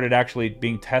 but started actually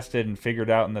being tested and figured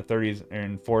out in the 30s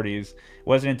and 40s. It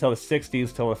wasn't until the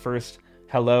 60s till the first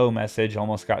hello message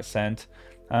almost got sent.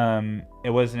 It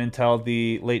wasn't until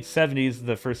the late 70s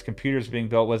the first computers being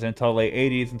built. It wasn't until the late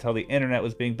 80s until the internet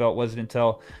was being built. It wasn't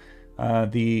until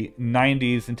the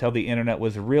 90s until the internet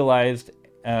was realized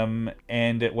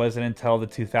and it wasn't until the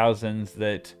 2000s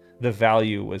that the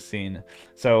value was seen.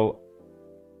 So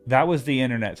that was the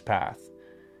internet's path.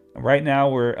 Right now,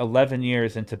 we're 11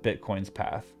 years into Bitcoin's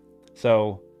path.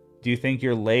 So do you think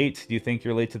you're late? Do you think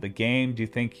you're late to the game? Do you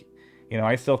think,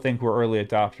 I still think we're early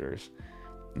adopters.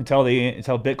 Until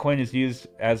Bitcoin is used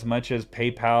as much as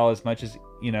PayPal, as much as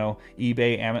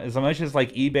eBay, as much as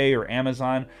like eBay or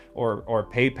Amazon or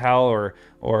PayPal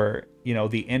or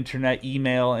the internet,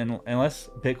 email, and unless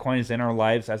Bitcoin is in our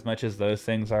lives as much as those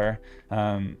things are,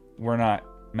 we're not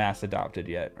mass adopted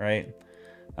yet, right?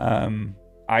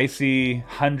 I see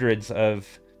hundreds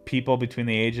of people between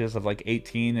the ages of like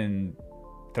 18 and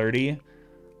 30.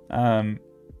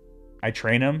 I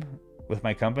train them with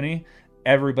my company.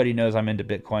 Everybody knows I'm into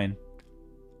Bitcoin.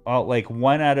 Like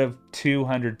 1 out of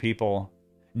 200 people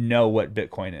know what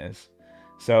Bitcoin is.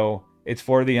 So it's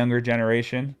for the younger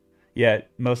generation, yet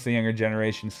most of the younger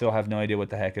generation still have no idea what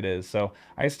the heck it is. So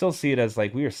I still see it as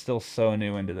like we are still so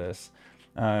new into this.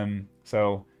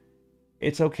 So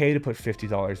it's okay to put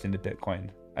 $50 into Bitcoin,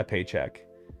 a paycheck.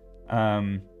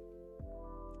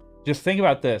 Just think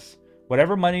about this.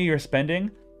 Whatever money you're spending,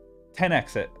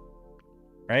 10x it.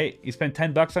 Right? You spend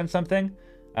 $10 on something,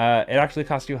 it actually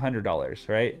costs you $100,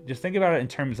 right? Just think about it in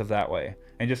terms of that way.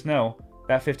 And just know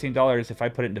that $15, if I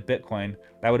put it into Bitcoin,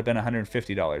 that would have been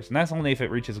 $150. And that's only if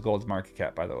it reaches gold's market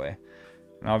cap, by the way.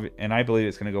 And I believe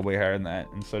it's going to go way higher than that,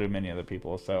 and so do many other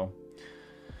people. So,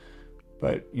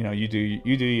 but you do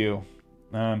you.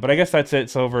 But I guess that's it.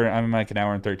 It's over. I'm like an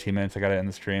hour and 13 minutes. I got to end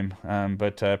the stream.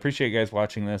 But appreciate you guys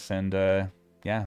watching this, and